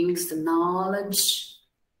have to use the knowledge,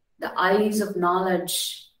 the eyes of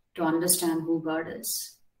knowledge to understand who God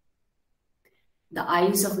is. The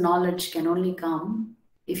eyes of knowledge can only come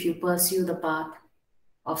if you pursue the path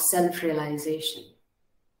of self-realization.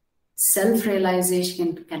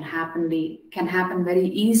 Self-realization can happen very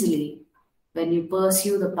easily when you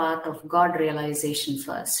pursue the path of God realization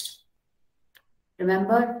first.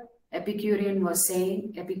 Remember, Epicurus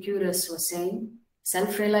was saying,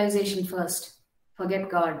 self-realization first, forget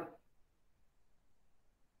God.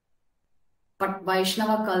 But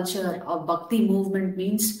Vaishnava culture or Bhakti movement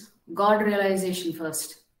means God realization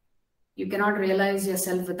first. You cannot realize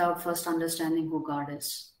yourself without first understanding who God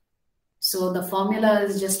is. So the formula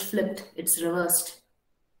is just flipped, it's reversed.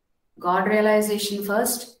 God realization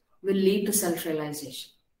first will lead to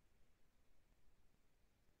self-realization.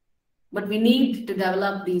 But we need to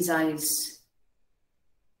develop these eyes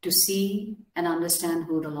to see and understand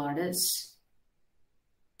who the Lord is.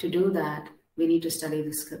 To do that, we need to study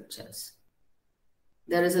the scriptures.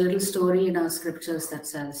 There is a little story in our scriptures that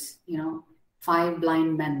says, 5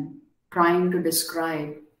 blind men trying to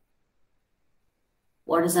describe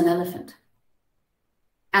what is an elephant.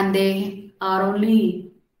 And they are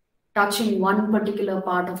only touching one particular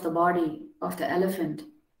part of the body of the elephant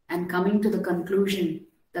and coming to the conclusion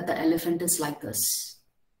that the elephant is like this,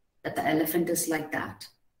 that the elephant is like that,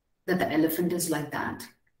 that the elephant is like that.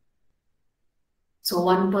 So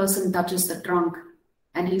one person touches the trunk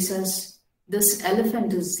and he says, this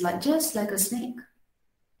elephant is just like a snake.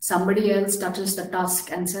 Somebody else touches the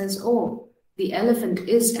tusk and says, oh, the elephant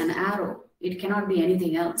is an arrow. It cannot be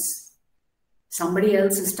anything else. Somebody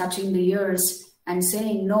else is touching the ears and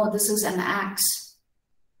saying, no, this is an axe.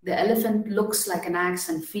 The elephant looks like an axe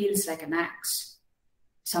and feels like an axe.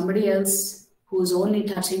 Somebody else who's only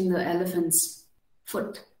touching the elephant's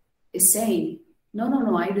foot is saying,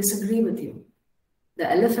 no, I disagree with you. The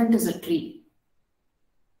elephant is a tree.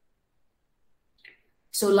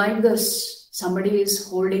 So like this, somebody is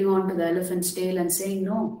holding on to the elephant's tail and saying,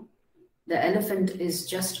 no, the elephant is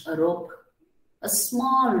just a rope, a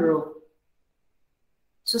small rope.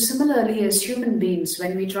 So similarly, as human beings,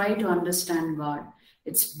 when we try to understand God,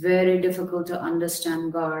 it's very difficult to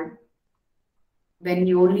understand God when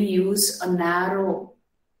you only use a narrow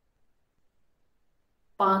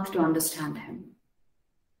path to understand Him.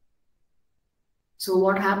 So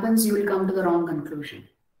what happens? You will come to the wrong conclusion.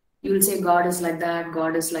 You will say God is like that,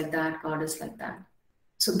 God is like that, God is like that.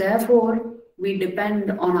 So therefore, we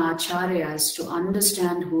depend on acharyas to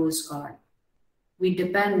understand who is God. We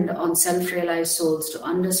depend on self-realized souls to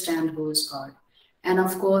understand who is God. And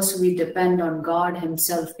of course, we depend on God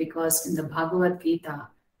Himself, because in the Bhagavad Gita,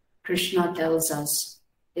 Krishna tells us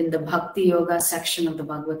in the Bhakti Yoga section of the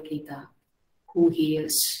Bhagavad Gita who He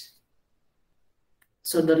is.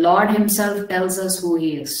 So the Lord Himself tells us who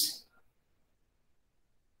He is.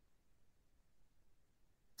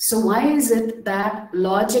 So why is it that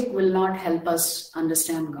logic will not help us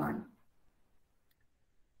understand God?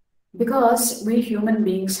 Because we human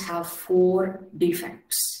beings have 4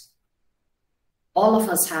 defects. All of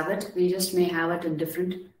us have it. We just may have it in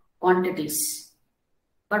different quantities.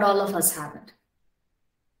 But all of us have it.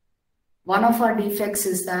 One of our defects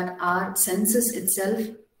is that our senses itself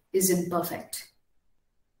is imperfect.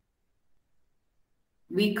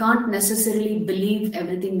 We can't necessarily believe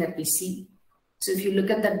everything that we see. So if you look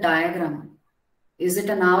at that diagram, is it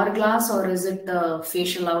an hourglass or is it the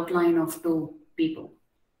facial outline of 2 people?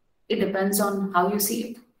 It depends on how you see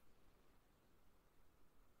it.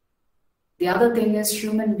 The other thing is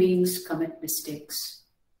human beings commit mistakes.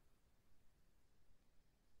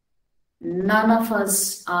 None of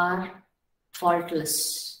us are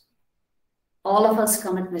faultless. All of us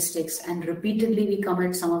commit mistakes, and repeatedly we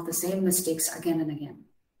commit some of the same mistakes again and again.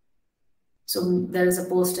 So there is a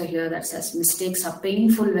poster here that says mistakes are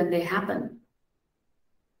painful when they happen,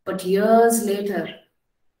 but years later,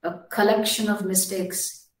 a collection of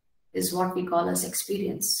mistakes is what we call as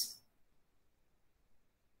experience.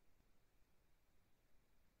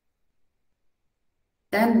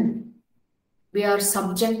 Then we are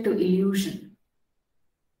subject to illusion.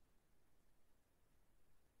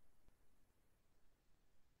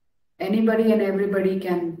 Anybody and everybody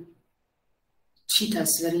can cheat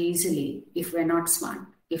us very easily if we're not smart,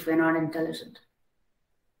 if we're not intelligent.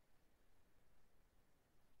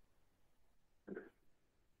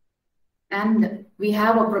 And we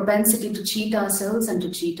have a propensity to cheat ourselves and to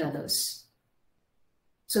cheat others.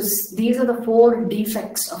 So these are the 4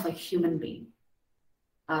 defects of a human being.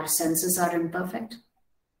 Our senses are imperfect.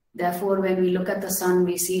 Therefore, when we look at the sun,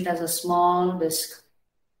 we see it as a small disk.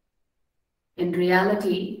 In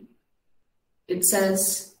reality, it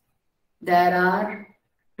says there are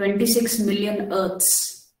 26 million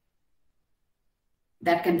Earths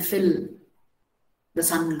that can fill the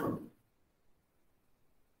sun globe.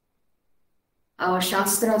 Our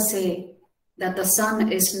Shastras say that the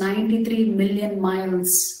sun is 93 million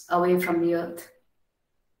miles away from the Earth.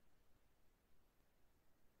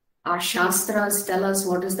 Our Shastras tell us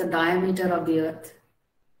what is the diameter of the Earth.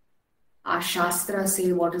 Our Shastras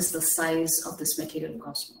say what is the size of this material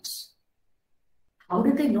cosmos. How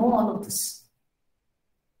did they know all of this?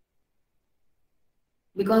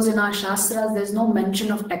 Because in our Shastras, there's no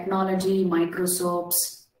mention of technology,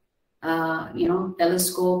 microscopes,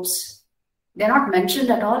 telescopes. They're not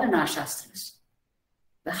mentioned at all in our Shastras.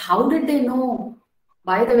 But how did they know?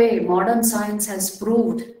 By the way, modern science has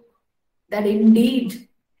proved that indeed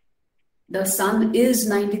the sun is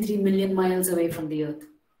 93 million miles away from the Earth.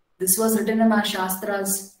 This was written in our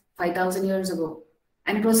Shastras 5,000 years ago.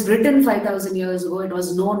 And it was written 5,000 years ago. It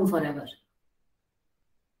was known forever.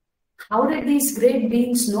 How did these great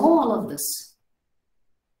beings know all of this?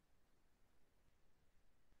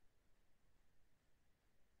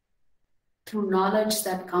 Through knowledge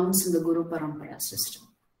that comes in the Guru Parampara system.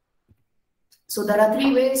 So there are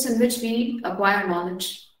 3 ways in which we acquire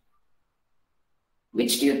knowledge.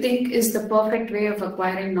 Which do you think is the perfect way of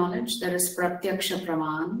acquiring knowledge? There is Pratyaksha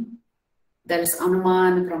Praman, there is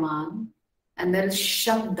Anuman Praman, and there is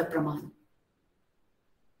Shabda Praman.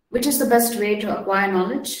 Which is the best way to acquire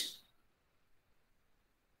knowledge?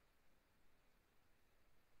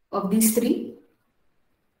 Of these 3?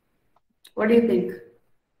 What do you think?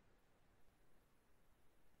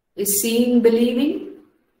 Is seeing believing?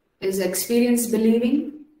 Is experience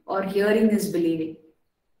believing? Or hearing is believing?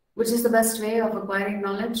 Which is the best way of acquiring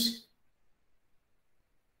knowledge?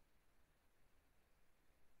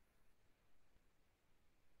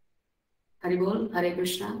 Haribol, Hare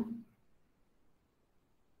Krishna.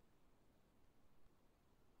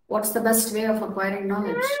 What's the best way of acquiring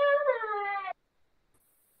knowledge?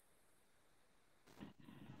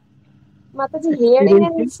 Mataji, hearing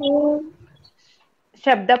and seeing.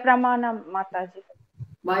 Shabda Pramana, Mataji.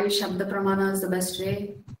 Why Shabda Pramana is the best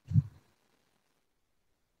way?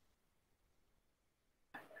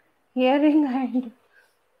 Hearing and...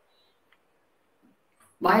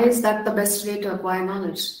 Why is that the best way to acquire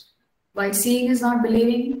knowledge? Why seeing is not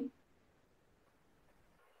believing?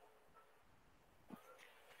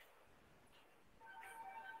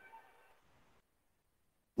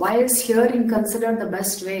 Why is hearing considered the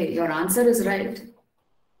best way? Your answer is right.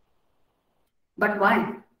 But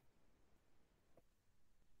why?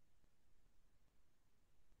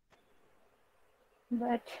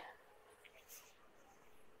 But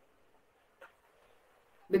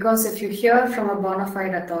because if you hear from a bona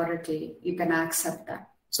fide authority, you can accept that.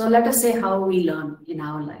 So let us say how we learn in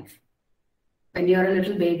our life. When you're a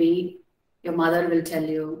little baby, your mother will tell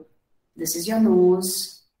you, this is your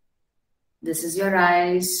nose, this is your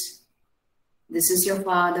eyes, this is your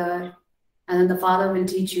father. And then the father will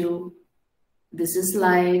teach you, this is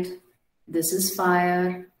light, this is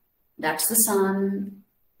fire, that's the sun,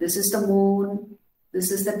 this is the moon, this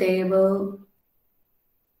is the table.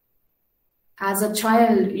 As a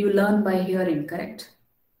child, you learn by hearing, correct?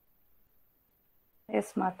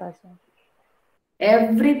 yes, Mataji.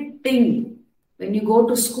 Everything. When you go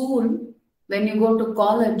to school, when you go to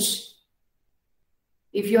college,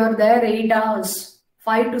 if you are there 8 hours,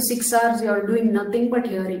 5 to 6 hours, you are doing nothing but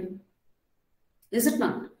hearing. Is it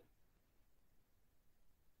not?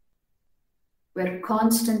 We're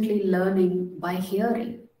constantly learning by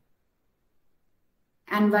hearing.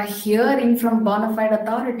 And by hearing from bona fide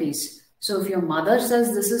authorities. So if your mother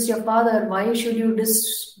says this is your father, why should you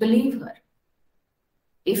disbelieve her?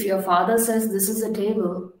 If your father says this is a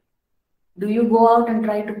table, do you go out and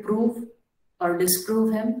try to prove or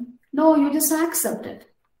disprove him? No, you just accept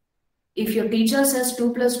it. If your teacher says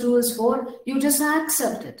 2 plus 2 is 4, you just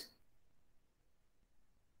accept it.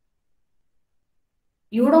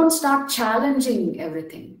 You don't start challenging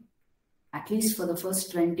everything, at least for the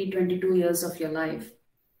first 20, 22 years of your life.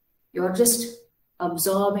 You're just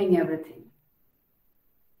absorbing everything.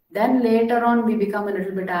 Then later on, we become a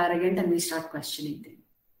little bit arrogant and we start questioning things.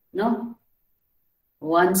 No?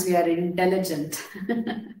 once we are intelligent,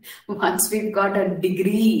 once we've got a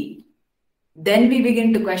degree, then we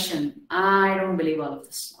begin to question, I don't believe all of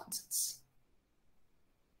this nonsense.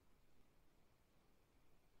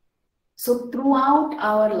 So throughout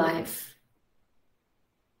our life,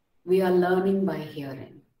 we are learning by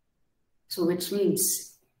hearing. So which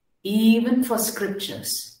means even for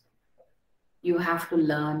scriptures, you have to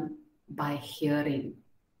learn by hearing.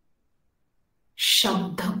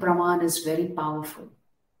 Shabda Praman is very powerful.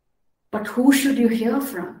 But who should you hear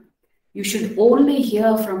from? You should only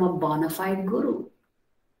hear from a bona fide guru.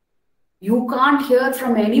 You can't hear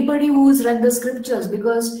from anybody who's read the scriptures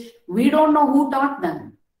because we don't know who taught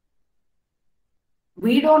them.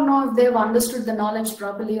 We don't know if they've understood the knowledge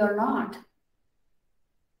properly or not.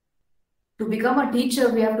 To become a teacher,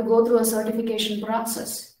 we have to go through a certification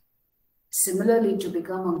process. Similarly, to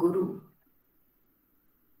become a guru,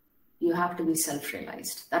 you have to be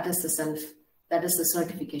self-realized. That is the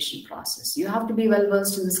certification process. You have to be well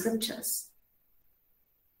versed in the scriptures.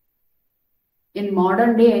 In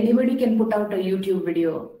modern day, anybody can put out a YouTube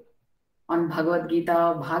video on Bhagavad Gita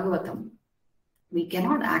or Bhagavatam. We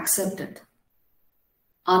cannot accept it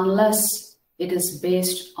unless it is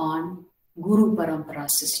based on Guru Parampara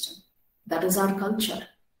system. That is our culture.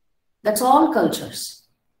 That's all cultures.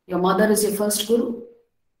 Your mother is your first guru.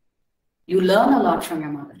 You learn a lot from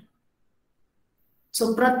your mother.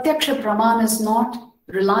 So Pratyaksha Praman is not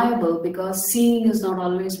reliable because seeing is not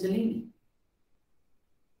always believing.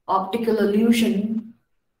 Optical illusion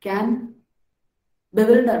can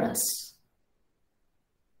bewilder us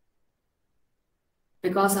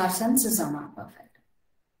because our senses are not perfect.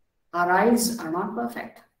 Our eyes are not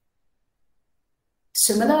perfect.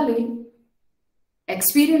 Similarly,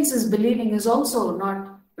 experiences believing is also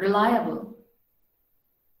not reliable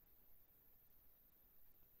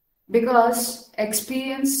because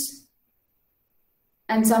experience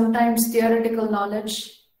and sometimes theoretical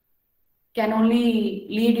knowledge can only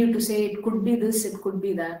lead you to say it could be this, it could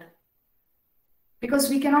be that. Because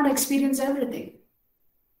we cannot experience everything.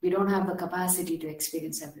 We don't have the capacity to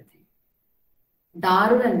experience everything.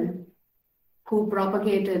 Darwin, who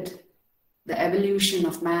propagated the evolution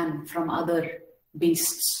of man from other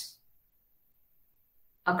beasts,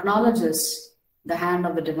 acknowledges the hand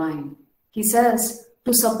of the divine. He says,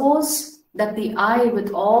 to suppose that the eye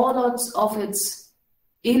with all of its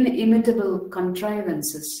inimitable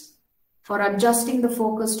contrivances for adjusting the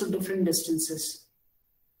focus to different distances,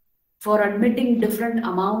 for admitting different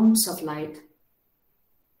amounts of light,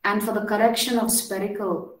 and for the correction of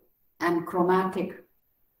spherical and chromatic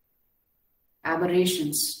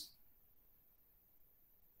aberrations,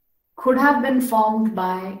 could have been formed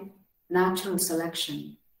by natural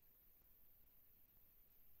selection,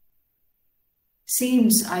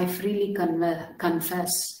 seems, I freely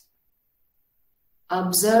confess,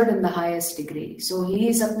 absurd in the highest degree. So he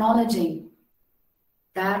is acknowledging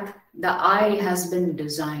that the eye has been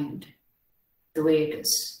designed the way it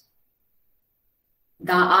is.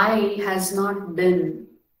 The eye has not been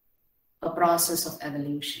a process of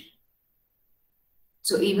evolution.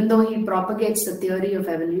 So even though he propagates the theory of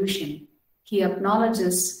evolution, he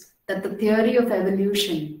acknowledges that the theory of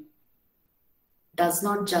evolution does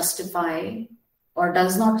not justify or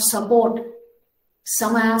does not support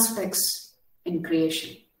some aspects in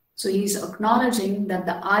creation. So he's acknowledging that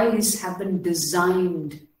the eyes have been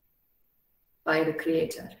designed by the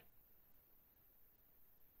Creator.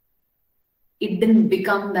 It didn't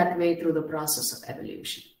become that way through the process of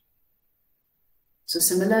evolution. So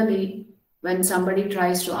similarly, when somebody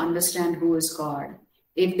tries to understand who is God,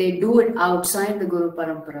 if they do it outside the Guru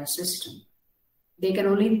Parampara system, they can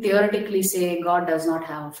only theoretically say God does not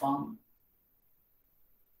have a form.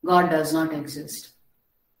 God does not exist.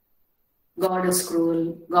 God is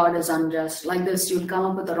cruel, God is unjust. Like this, you'll come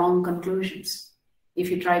up with the wrong conclusions if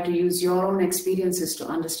you try to use your own experiences to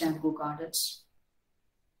understand who God is.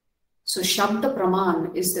 So Shabda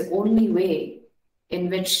Praman is the only way in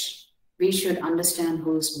which we should understand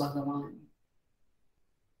who is Bhagavan.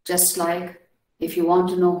 Just like if you want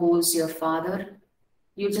to know who is your father,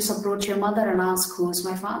 you just approach your mother and ask, who is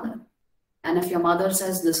my father? And if your mother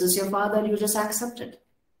says, this is your father, you just accept it.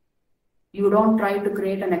 You don't try to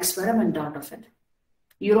create an experiment out of it.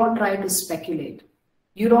 You don't try to speculate.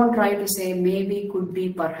 You don't try to say maybe, could be,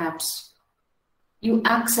 perhaps. You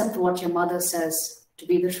accept what your mother says to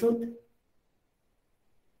be the truth.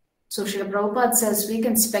 So Srila Prabhupada says we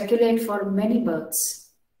can speculate for many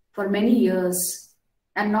births, for many years,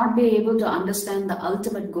 and not be able to understand the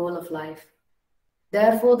ultimate goal of life.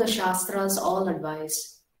 Therefore, the Shastras all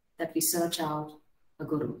advise that we search out a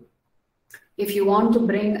guru. If you want to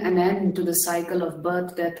bring an end to the cycle of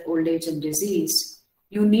birth, death, old age, and disease,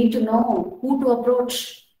 You need to know who to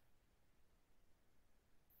approach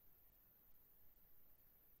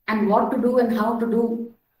and what to do and how to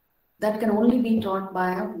do. That can only be taught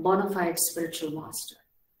by a bona fide spiritual master.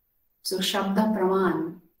 So Shabda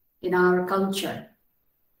Praman in our culture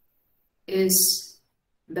is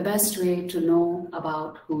the best way to know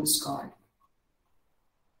about who's God.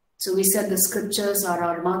 So we said the scriptures are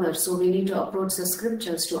our mother, so we need to approach the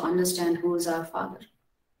scriptures to understand who is our father.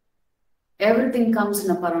 Everything comes in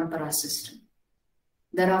a parampara system.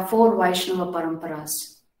 There are 4 Vaishnava paramparas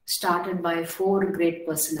started by 4 great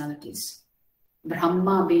personalities,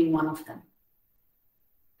 Brahma being one of them.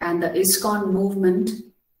 And the ISKCON movement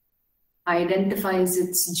identifies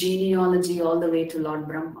its genealogy all the way to Lord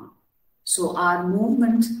Brahma. So our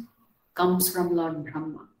movement comes from Lord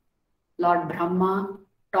Brahma. Lord Brahma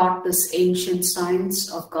taught this ancient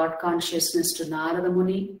science of God consciousness to Narada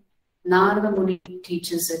Muni. Narada Muni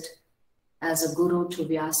teaches it as a guru to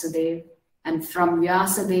Vyasadeva, and from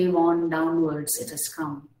Vyasadeva on downwards it has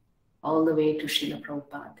come all the way to Srila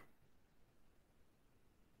Prabhupada.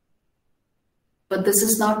 But this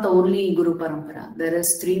is not the only Guru Parampara. There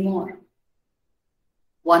is 3 more.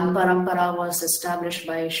 One Parampara was established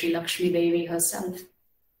by Sri Lakshmi Devi herself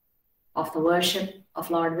of the worship of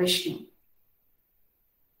Lord Vishnu.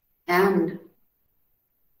 And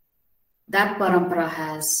that Parampara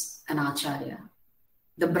has an Acharya.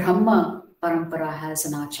 The Brahma Parampara has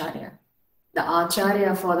an Acharya. The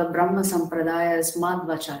Acharya for the Brahma Sampradaya is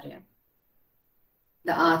Madhvacharya.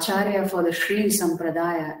 The Acharya for the Sri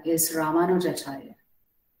Sampradaya is Ramanujacharya.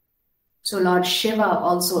 So Lord Shiva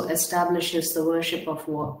also establishes the worship of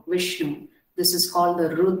Vishnu. This is called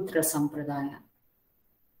the Rudra Sampradaya.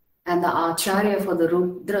 And the Acharya for the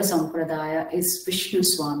Rudra Sampradaya is Vishnu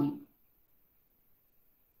Swami.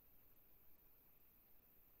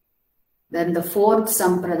 Then the 4th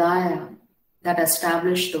Sampradaya that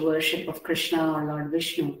established the worship of Krishna or Lord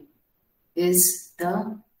Vishnu is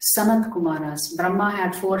the Sanat Kumaras. Brahma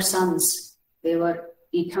had 4 sons. They are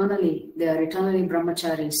eternally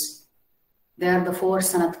brahmacharis. They are the 4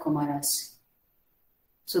 Sanat Kumaras.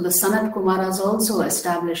 So the Sanat Kumaras also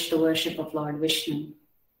established the worship of Lord Vishnu.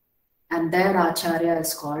 And their Acharya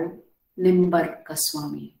is called Nimbarka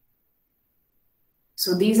Swami.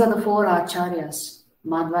 So these are the 4 Acharyas: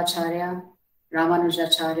 Madhvacharya,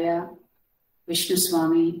 Ramanujacharya, Vishnu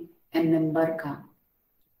Swami, and Nimbarka.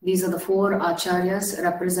 These are the 4 Acharyas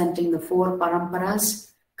representing the 4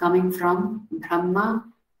 Paramparas coming from Brahma,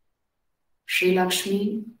 Sri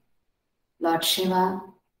Lakshmi, Lord Shiva,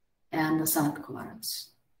 and the Sanat Kumaras.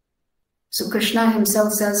 So Krishna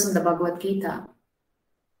himself says in the Bhagavad Gita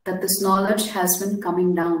that this knowledge has been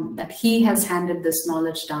coming down, that he has handed this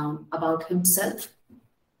knowledge down about himself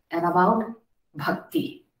and about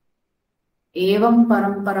bhakti. Evam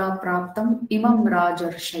parampara praptam imam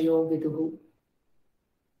rajarshayo viduhu.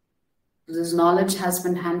 This knowledge has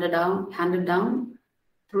been handed down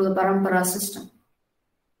through the parampara system.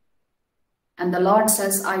 And the Lord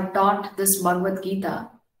says, I taught this Bhagavad Gita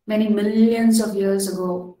many millions of years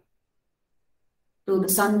ago to the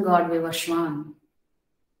sun god Vivashwan.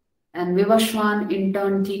 And Vivashwan in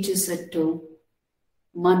turn teaches it to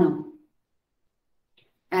Manu.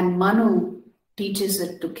 And Manu teaches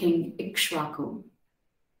it to King Ikshvaku.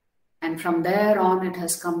 And from there on it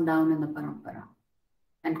has come down in the parampara.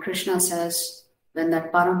 And Krishna says, when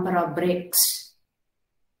that parampara breaks,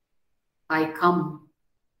 I come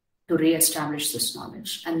to re-establish this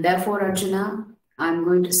knowledge. And therefore, Arjuna, I'm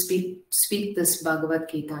going to speak this Bhagavad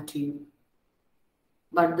Gita to you.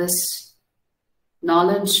 But this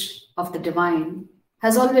knowledge of the divine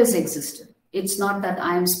has always existed. It's not that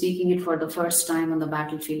I am speaking it for the first time on the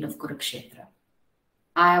battlefield of Kurukshetra.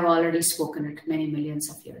 I have already spoken it many millions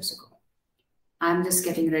of years ago. I'm just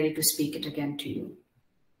getting ready to speak it again to you.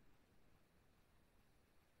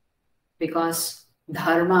 Because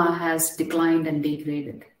dharma has declined and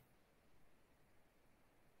degraded.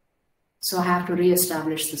 So I have to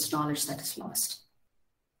re-establish this knowledge that is lost.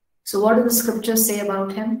 So what do the scriptures say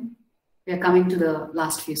about him? We are coming to the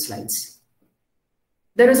last few slides.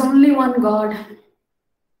 There is only one God.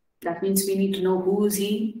 That means we need to know who is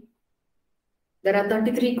he. There are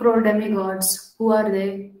 33 crore demigods. Who are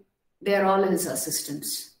they? They are all his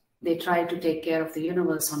assistants. They try to take care of the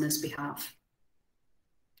universe on his behalf.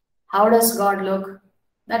 How does God look?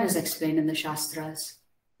 That is explained in the Shastras.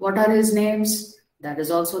 What are his names? That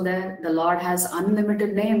is also there. The Lord has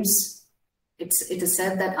unlimited names. It is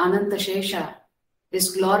said that Ananta Shesha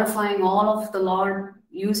is glorifying all of the Lord,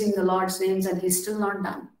 using the Lord's names, and he's still not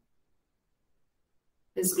done.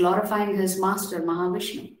 He's glorifying his master,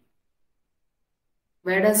 Mahavishnu.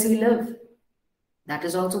 Where does he live? That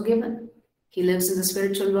is also given. He lives in the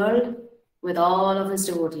spiritual world with all of his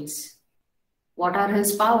devotees. What are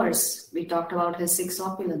his powers? We talked about his 6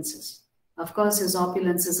 opulences. Of course, his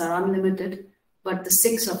opulences are unlimited, but the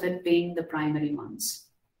 6 of it being the primary ones.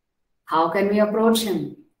 How can we approach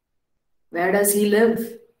him? Where does he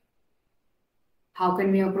live? How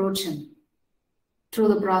can we approach him? Through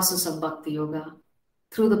the process of Bhakti Yoga,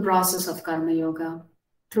 through the process of Karma Yoga,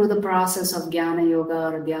 through the process of Jnana Yoga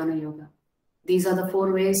or Dhyana Yoga. These are the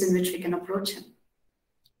 4 ways in which we can approach him.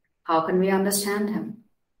 How can we understand him?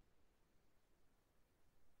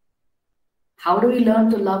 How do we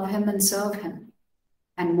learn to love him and serve him?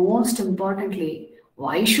 And most importantly,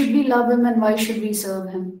 why should we love him and why should we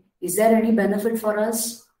serve him? Is there any benefit for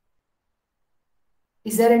us?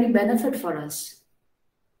 Is there any benefit for us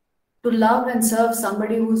to love and serve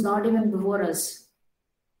somebody who's not even before us?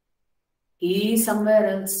 He is somewhere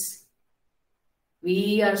else.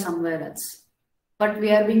 We are somewhere else. But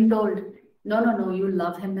we are being told, no, you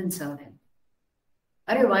love him and serve him.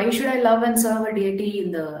 Arey, why should I love and serve a deity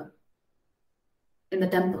in the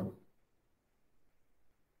temple?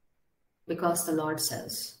 Because the Lord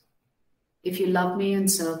says, if you love me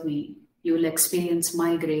and serve me, you will experience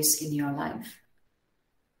my grace in your life.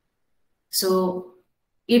 So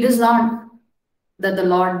it is not that the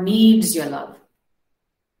Lord needs your love.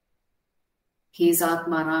 He is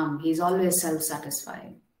Atmaram. He is always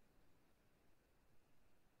self-satisfied.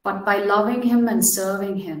 But by loving him and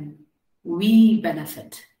serving him, we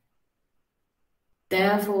benefit.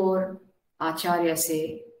 Therefore, Acharya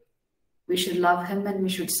say, we should love him and we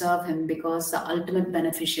should serve him because the ultimate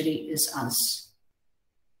beneficiary is us.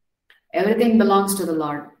 Everything belongs to the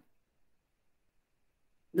Lord.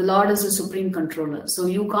 The Lord is the supreme controller, so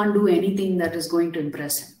you can't do anything that is going to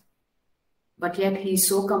impress him. But yet he is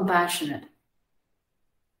so compassionate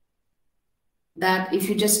that if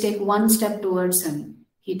you just take 1 step towards him,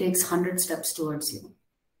 he takes 100 steps towards you.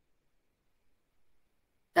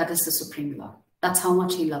 That is the supreme love. That's how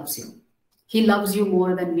much he loves you. He loves you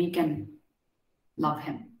more than we can love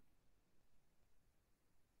him.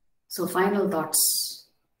 So final thoughts.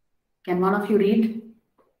 Can one of you read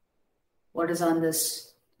what is on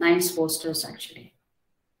this nice posters actually?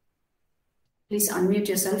 Please unmute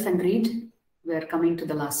yourself and read. We are coming to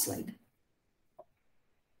the last slide.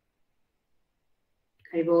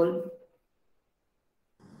 Haribol.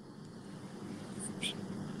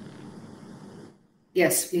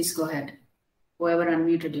 Yes, please go ahead. Whoever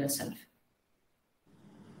unmuted yourself.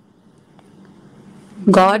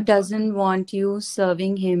 God doesn't want you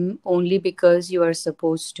serving him only because you are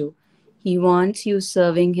supposed to. He wants you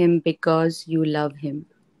serving him because you love him.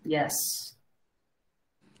 Yes.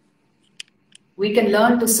 We can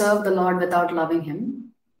learn to serve the Lord without loving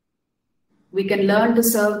him. We can learn to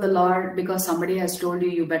serve the Lord because somebody has told you,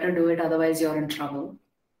 you better do it, otherwise you're in trouble.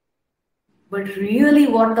 But really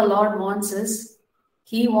what the Lord wants is,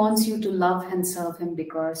 he wants you to love and serve him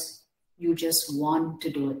because you just want to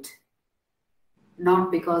do it,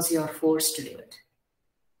 not because you're forced to do it.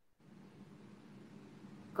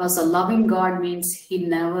 Because a loving God means he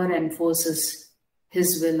never enforces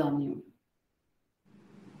his will on you.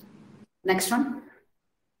 Next one.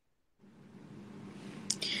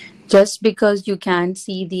 Just because you can't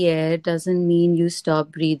see the air doesn't mean you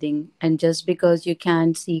stop breathing. And just because you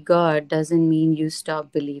can't see God doesn't mean you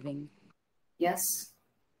stop believing. Yes.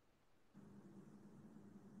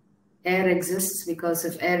 Air exists because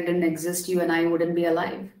if air didn't exist, you and I wouldn't be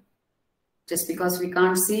alive. Just because we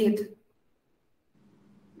can't see it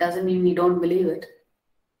doesn't mean we don't believe it.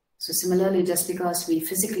 So similarly, just because we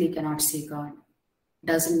physically cannot see God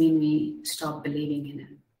doesn't mean we stop believing in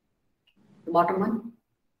him. The bottom one.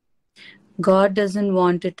 God doesn't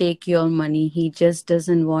want to take your money. He just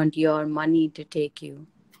doesn't want your money to take you.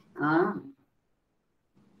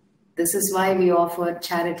 This is why we offer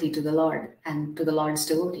charity to the Lord and to the Lord's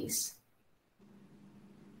devotees.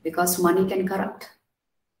 Because money can corrupt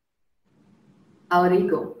our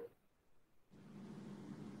ego.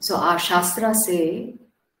 So our Shastras say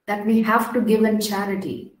that we have to give in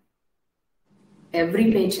charity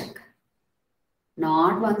every paycheck.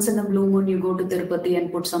 Not once in a blue moon you go to Tirupati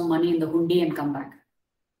and put some money in the hundi and come back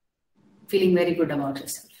feeling very good about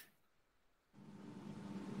yourself.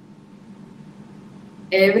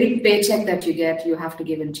 Every paycheck that you get, you have to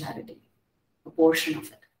give in charity, a portion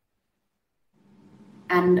of it.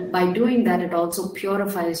 And by doing that, it also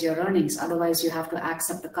purifies your earnings. Otherwise, you have to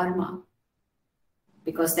accept the karma.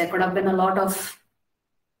 Because there could have been a lot of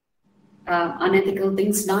unethical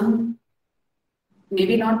things done.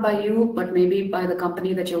 Maybe not by you, but maybe by the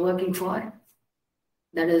company that you're working for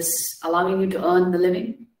that is allowing you to earn the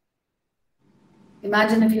living.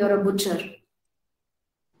 Imagine if you're a butcher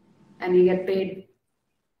and you get paid.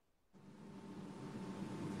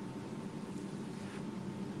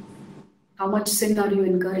 How much sin are you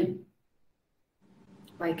incurring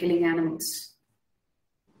by killing animals?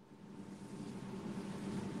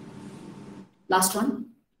 Last one.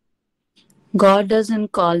 God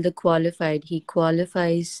doesn't call the qualified, He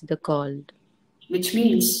qualifies the called. Which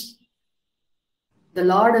means the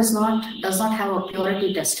Lord does not have a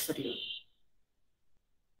purity test for you.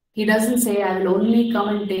 He doesn't say, I will only come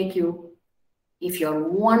and take you if you're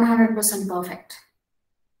 100% perfect.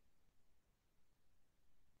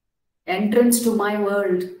 Entrance to my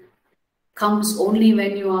world comes only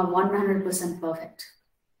when you are 100% perfect.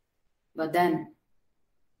 But then,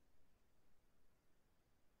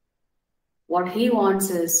 what He wants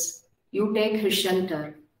is you take His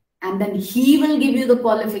shelter, and then He will give you the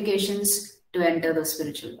qualifications to enter the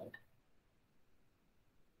spiritual world.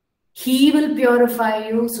 He will purify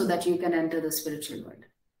you so that you can enter the spiritual world.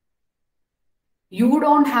 You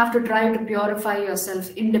don't have to try to purify yourself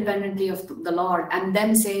independently of the Lord and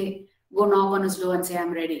then say, go knock on His door and say,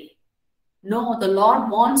 I'm ready. No, the Lord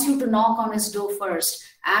wants you to knock on His door first.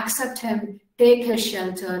 Accept Him, take His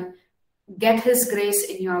shelter, get His grace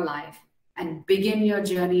in your life, and begin your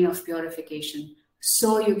journey of purification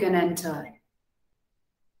so you can enter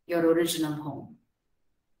your original home.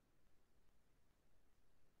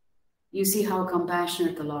 You see how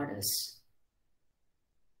compassionate the Lord is.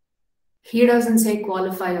 He doesn't say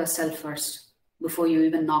qualify yourself first before you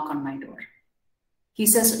even knock on my door. He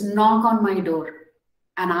says knock on my door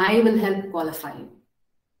and I will help qualify you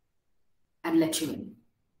and let you in.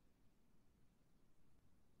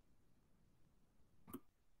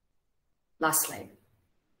 Last slide.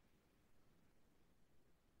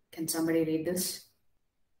 Can somebody read this?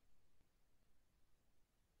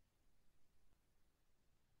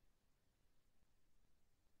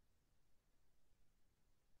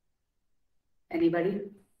 Anybody?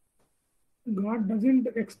 God doesn't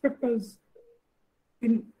expect us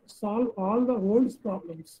to solve all the world's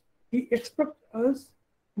problems. He expects us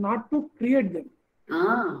not to create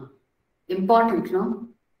them. Important, no?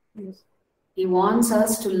 Yes. He wants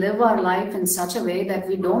us to live our life in such a way that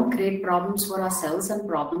we don't create problems for ourselves and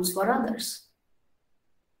problems for others.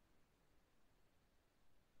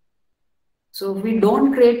 So if we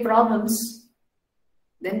don't create problems,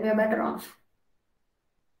 then we are better off.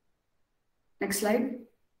 Next slide.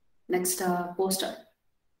 Next poster.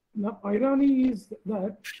 The irony is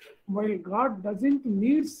that while God doesn't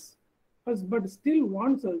need us but still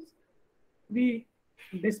wants us, we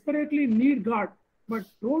desperately need God but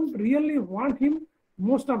don't really want Him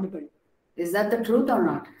most of the time. Is that the truth or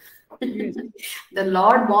not? Yes. The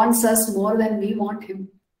Lord wants us more than we want Him.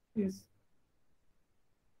 Yes.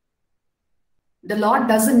 The Lord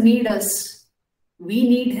doesn't need us. We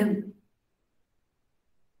need Him.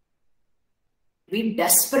 We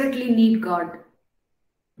desperately need God,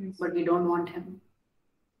 Yes. but we don't want Him.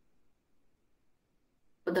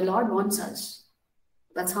 But the Lord wants us.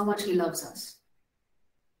 That's how much He loves us.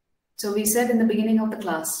 So we said in the beginning of the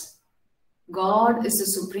class, God is the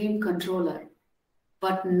supreme controller,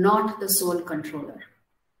 but not the sole controller.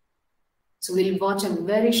 So we'll watch a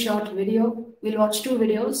very short video. We'll watch 2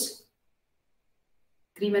 videos,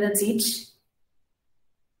 3 minutes each,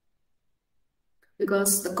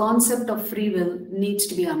 because the concept of free will needs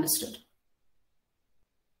to be understood.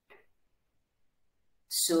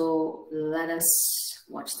 So let us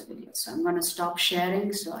watch the video. So I'm going to stop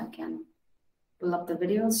sharing so I can pull up the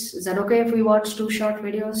videos. Is that okay if we watch 2 short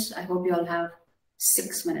videos? I hope you all have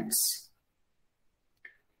 6 minutes.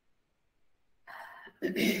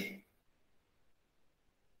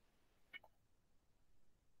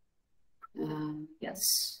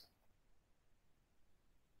 Yes.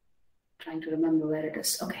 Trying to remember where it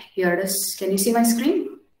is. Okay, here it is. Can you see my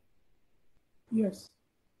screen? Yes.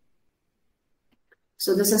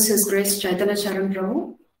 So this is His Grace Chaitanya Charan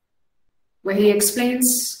Prabhu, where he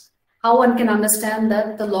explains how one can understand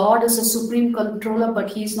that the Lord is a supreme controller, but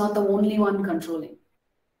He is not the only one controlling.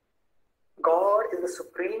 God is the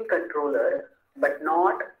supreme controller, but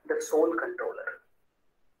not the sole controller.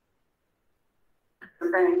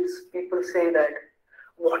 Sometimes people say that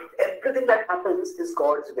everything that happens is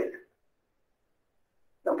God's will.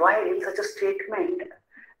 Now, while such a statement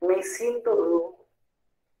may seem to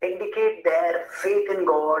indicate their faith in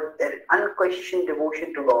God, their unquestioned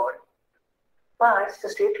devotion to God, but the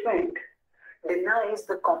statement denies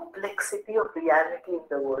the complexity of reality in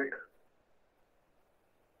the world.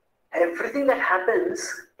 Everything that happens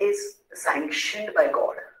is sanctioned by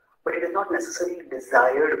God, but it is not necessarily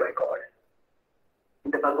desired by God.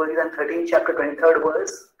 In the Bhagavad Gita 13th chapter 23rd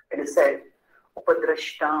verse, it is said,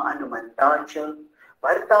 Upadrashta anumantacha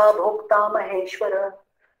Bharta Bhokta Maheshwara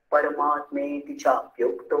Paramatmeti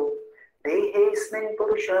Chapyukto Dehesmin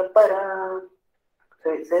Purusha Para.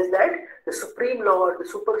 So it says that the Supreme Lord, the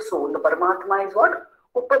Super Soul, the Paramatma is what?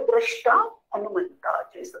 Upadrashta Anumanta,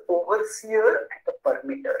 which is the overseer and the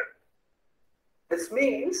permitter. This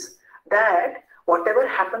means that whatever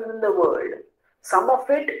happens in the world, some of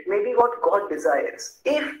it may be what God desires,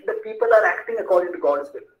 if the people are acting according to God's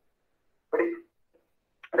will. But if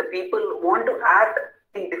the people want to act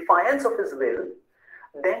in defiance of His will,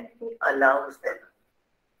 then He allows them.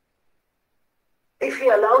 If He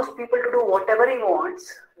allows people to do whatever He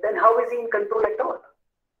wants, then how is He in control at all?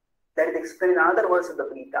 That is explained in another verse of the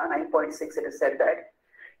Gita, 9.6, it is said that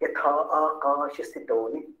Yatha Akasha Sthito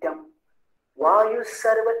Nityam Vayu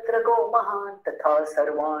Sarvatra Go Mahan Tatha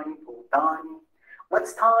Sarvani Bhutani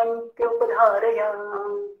Matsthan Tyupadharaya.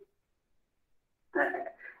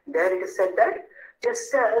 There it is said that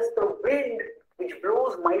just as the wind which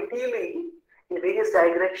blows mightily in various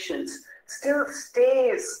directions still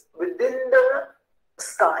stays within the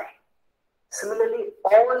sky, similarly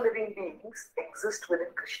all living beings exist within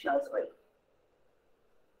Krishna's will.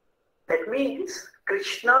 That means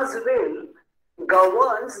Krishna's will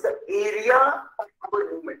governs the area of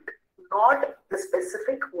our movement, not the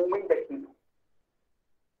specific movement that we do.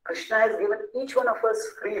 Krishna has given each one of us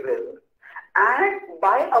free will, and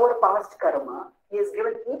by our past karma, He has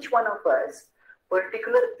given each one of us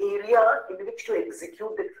particular area in which to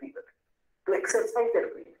execute that free will, to exercise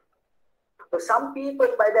that free will. So some people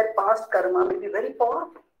by their past karma may be very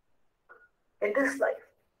powerful in this life,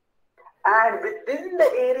 and within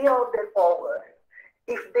the area of their power,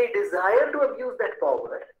 if they desire to abuse that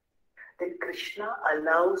power, then Krishna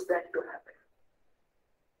allows that to happen.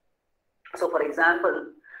 So for example,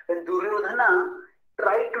 when Duryodhana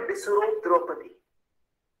tried to disrobe Draupadi,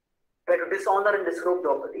 tried to dishonor and disrobe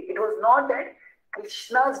Draupadi, it was not that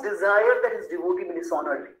Krishna's desire that his devotee be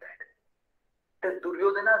dishonored like that. It was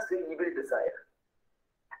Duryodhana's evil desire.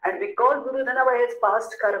 And because Duryodhana by his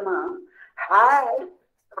past karma had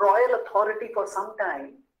royal authority for some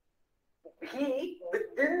time, he,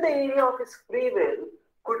 within the area of his free will,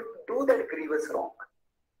 could do that grievous wrong.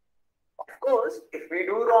 Of course, if we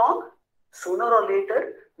do wrong, sooner or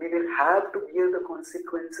later, we will have to bear the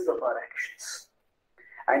consequences of our actions.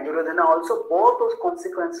 And Duryodhana also bore those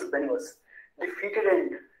consequences when he was defeated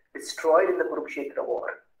and destroyed in the Kurukshetra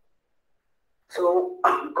war. So,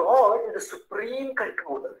 God is the supreme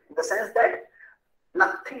controller, in the sense that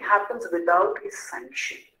nothing happens without His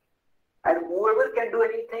sanction. And whoever can do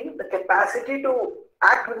anything, the capacity to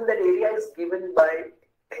act within that area is given by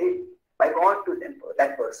God to them,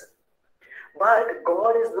 that person. But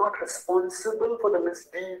God is not responsible for the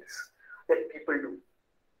misdeeds that people do,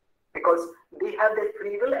 because they have their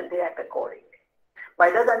free will and they act accordingly.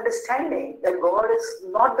 By that understanding that God is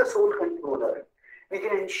not the sole controller, we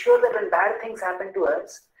can ensure that when bad things happen to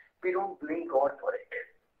us, we don't blame God for it.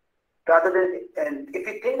 Rather than, and if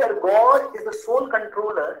we think that God is the sole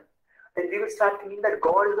controller, then we will start thinking that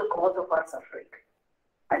God is the cause of our suffering.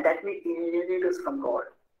 And that may alienate us from God.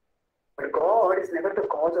 But God is never the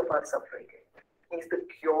cause of our suffering. He is the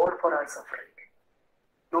cure for our suffering.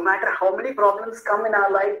 No matter how many problems come in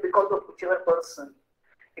our life because of whichever person,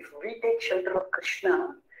 if we take shelter of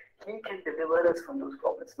Krishna, He can deliver us from those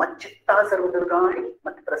problems. Machitta sarvadurgani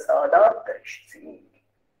matprasada darshisi.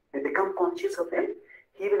 We become conscious of Him,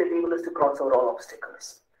 He will enable us to cross over all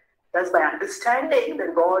obstacles. Thus, by understanding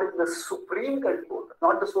that God is the supreme controller,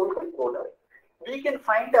 not the sole controller, we can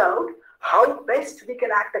find out how best we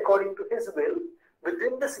can act according to His will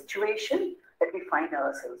within the situation that we find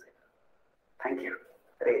ourselves in. Thank you.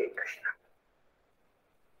 Hare Krishna.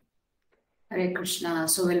 Hare Krishna.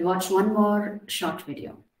 So we'll watch one more short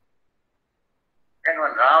video. And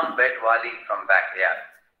when Ram bet Vali from back,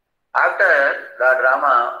 after Lord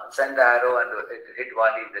Rama sent the arrow and it hit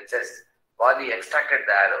Vali in the chest, Vali extracted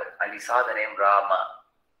the arrow and he saw the name Rama.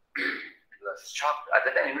 He was shocked. At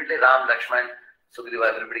the time, immediately Ram, Lakshman,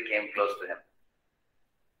 Sugriva, everybody came close to him.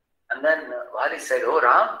 And then Vali said, "Oh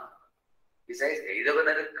Ram," he says, he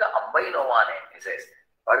says,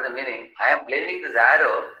 what is the meaning? I am blaming this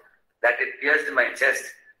arrow that it pierced in my chest.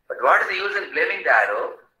 But what is the use in blaming the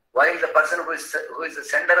arrow? Why is the person who is the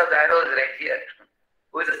center of the arrow is right here?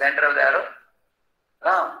 Who is the center of the arrow?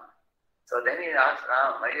 Ram. So then he asked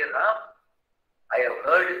Ram, "My dear Ram, I have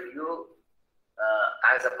heard you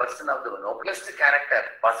as a person of the noblest character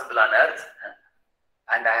possible on earth,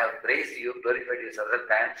 and I have praised you, glorified you several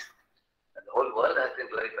times, and the whole world has been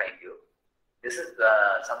glorifying you. This is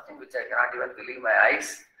something which I cannot even believe my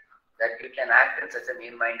eyes, that you can act in such a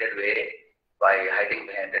mean-minded way by hiding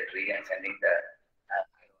behind a tree and sending the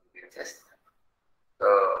arrow in your chest." So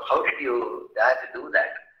how did you dare to do that?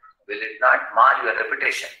 Will it not mar your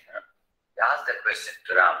reputation? He asked that question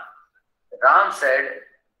to Ram. Ram said,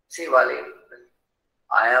 see Vali,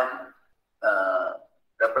 I am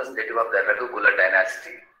representative of the Raghukula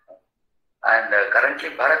dynasty, and currently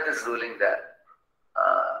Bharat is ruling the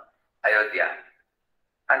Ayodhya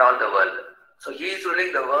and all the world. So he is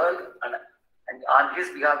ruling the world, and on his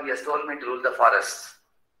behalf he has told me to rule the forests.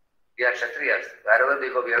 We are Kshatriyas, wherever we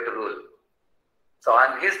go we have to rule. So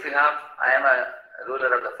on his behalf I am a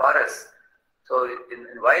ruler of the forest. So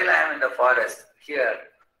while I am in the forest here,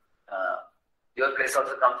 your place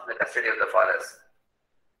also comes in the custody of the forest.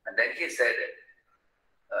 And then he said,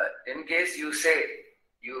 in case you say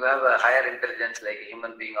you have a higher intelligence like a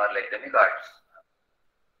human being or like demigods,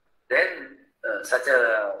 then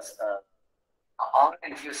or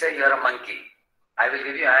if you say you are a monkey, I will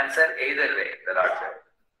give you answer either way, the Lord said.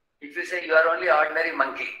 If you say you are only ordinary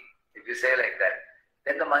monkey, if you say like that,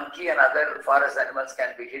 then the monkey and other forest animals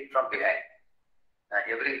can be hit from behind.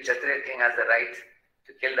 Every Kshatriya king has the right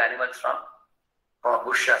to kill the animals from a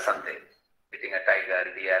bush or something. Hitting a tiger,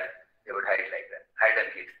 deer, they would hide like that, hide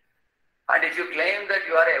and hit. And if you claim that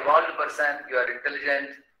you are an evolved person, you are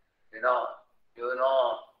intelligent, you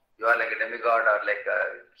are like a demigod or like a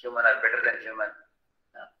human or better than human,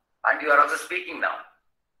 and you are also speaking now,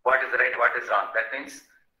 what is right, what is wrong. That means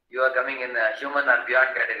you are coming in a human or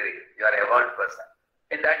beyond category. You are an evolved person.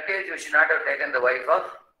 In that case, you should not have taken the wife of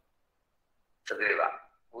Sugriva,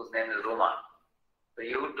 whose name is Ruma. So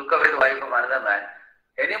you took away the wife of another man.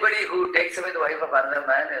 Anybody who takes away the wife of another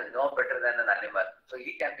man is no better than an animal. So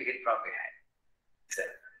he can be hit from behind.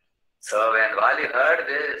 So when Vali heard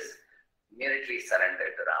this, immediately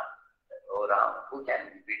surrendered to Ram. Oh Ram, who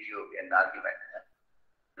can beat you in argument?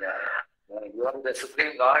 You are the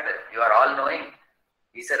supreme God, you are all knowing.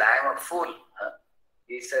 He said, I am a fool.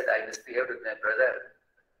 He said, I misbehaved with my brother.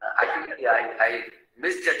 Actually, I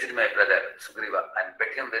misjudged my brother, Sugriva, and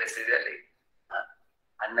bet him very severely.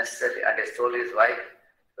 Unnecessarily, and I stole his wife.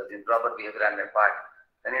 It was improper behavior on my part.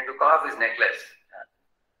 Then he took off his necklace.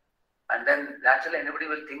 And then naturally anybody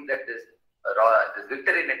will think that this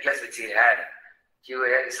victory necklace which he had, he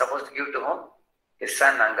is supposed to give to whom? His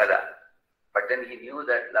son Angada. But then he knew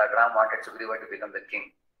that Lord Ram wanted Sugriva to become the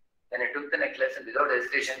king. Then he took the necklace and without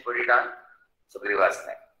hesitation put it on Sugriva's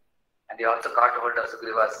neck. And he also caught hold of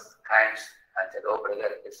Sugriva's hands and said, oh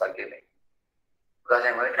brother, please forgive me. Because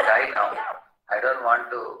I am going to die now. I don't want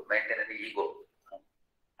to maintain any ego.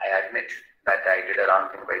 I admit that I did a wrong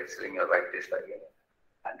thing by stealing your wife, please forgive me.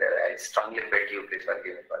 And I strongly beg you, please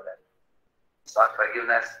forgive me for that. He sought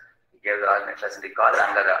forgiveness, he gave the royal necklace and he called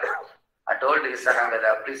Angada and told his son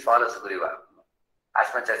Angada, please follow Sugriva as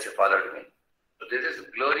much as you followed me. So this is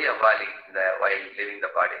glory of Vali while leaving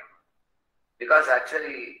the body. Because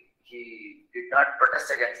actually he did not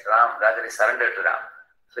protest against Ram, rather he surrendered to Ram.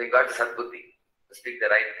 So he got the Sadbuddhi to speak the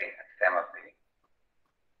right thing at the time of leaving.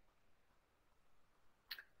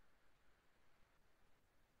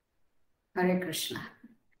 Hare Krishna.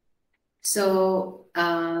 So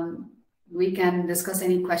we can discuss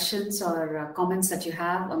any questions or comments that you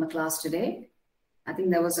have on the class today. I think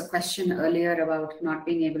there was a question earlier about not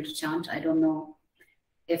being able to chant. I don't know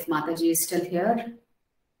if Mataji is still here.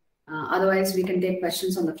 Otherwise, we can take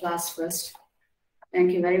questions on the class first.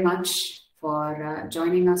 Thank you very much for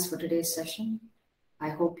joining us for today's session. I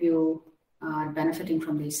hope you are benefiting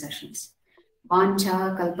from these sessions.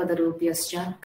 Vancha kalpadarupyascha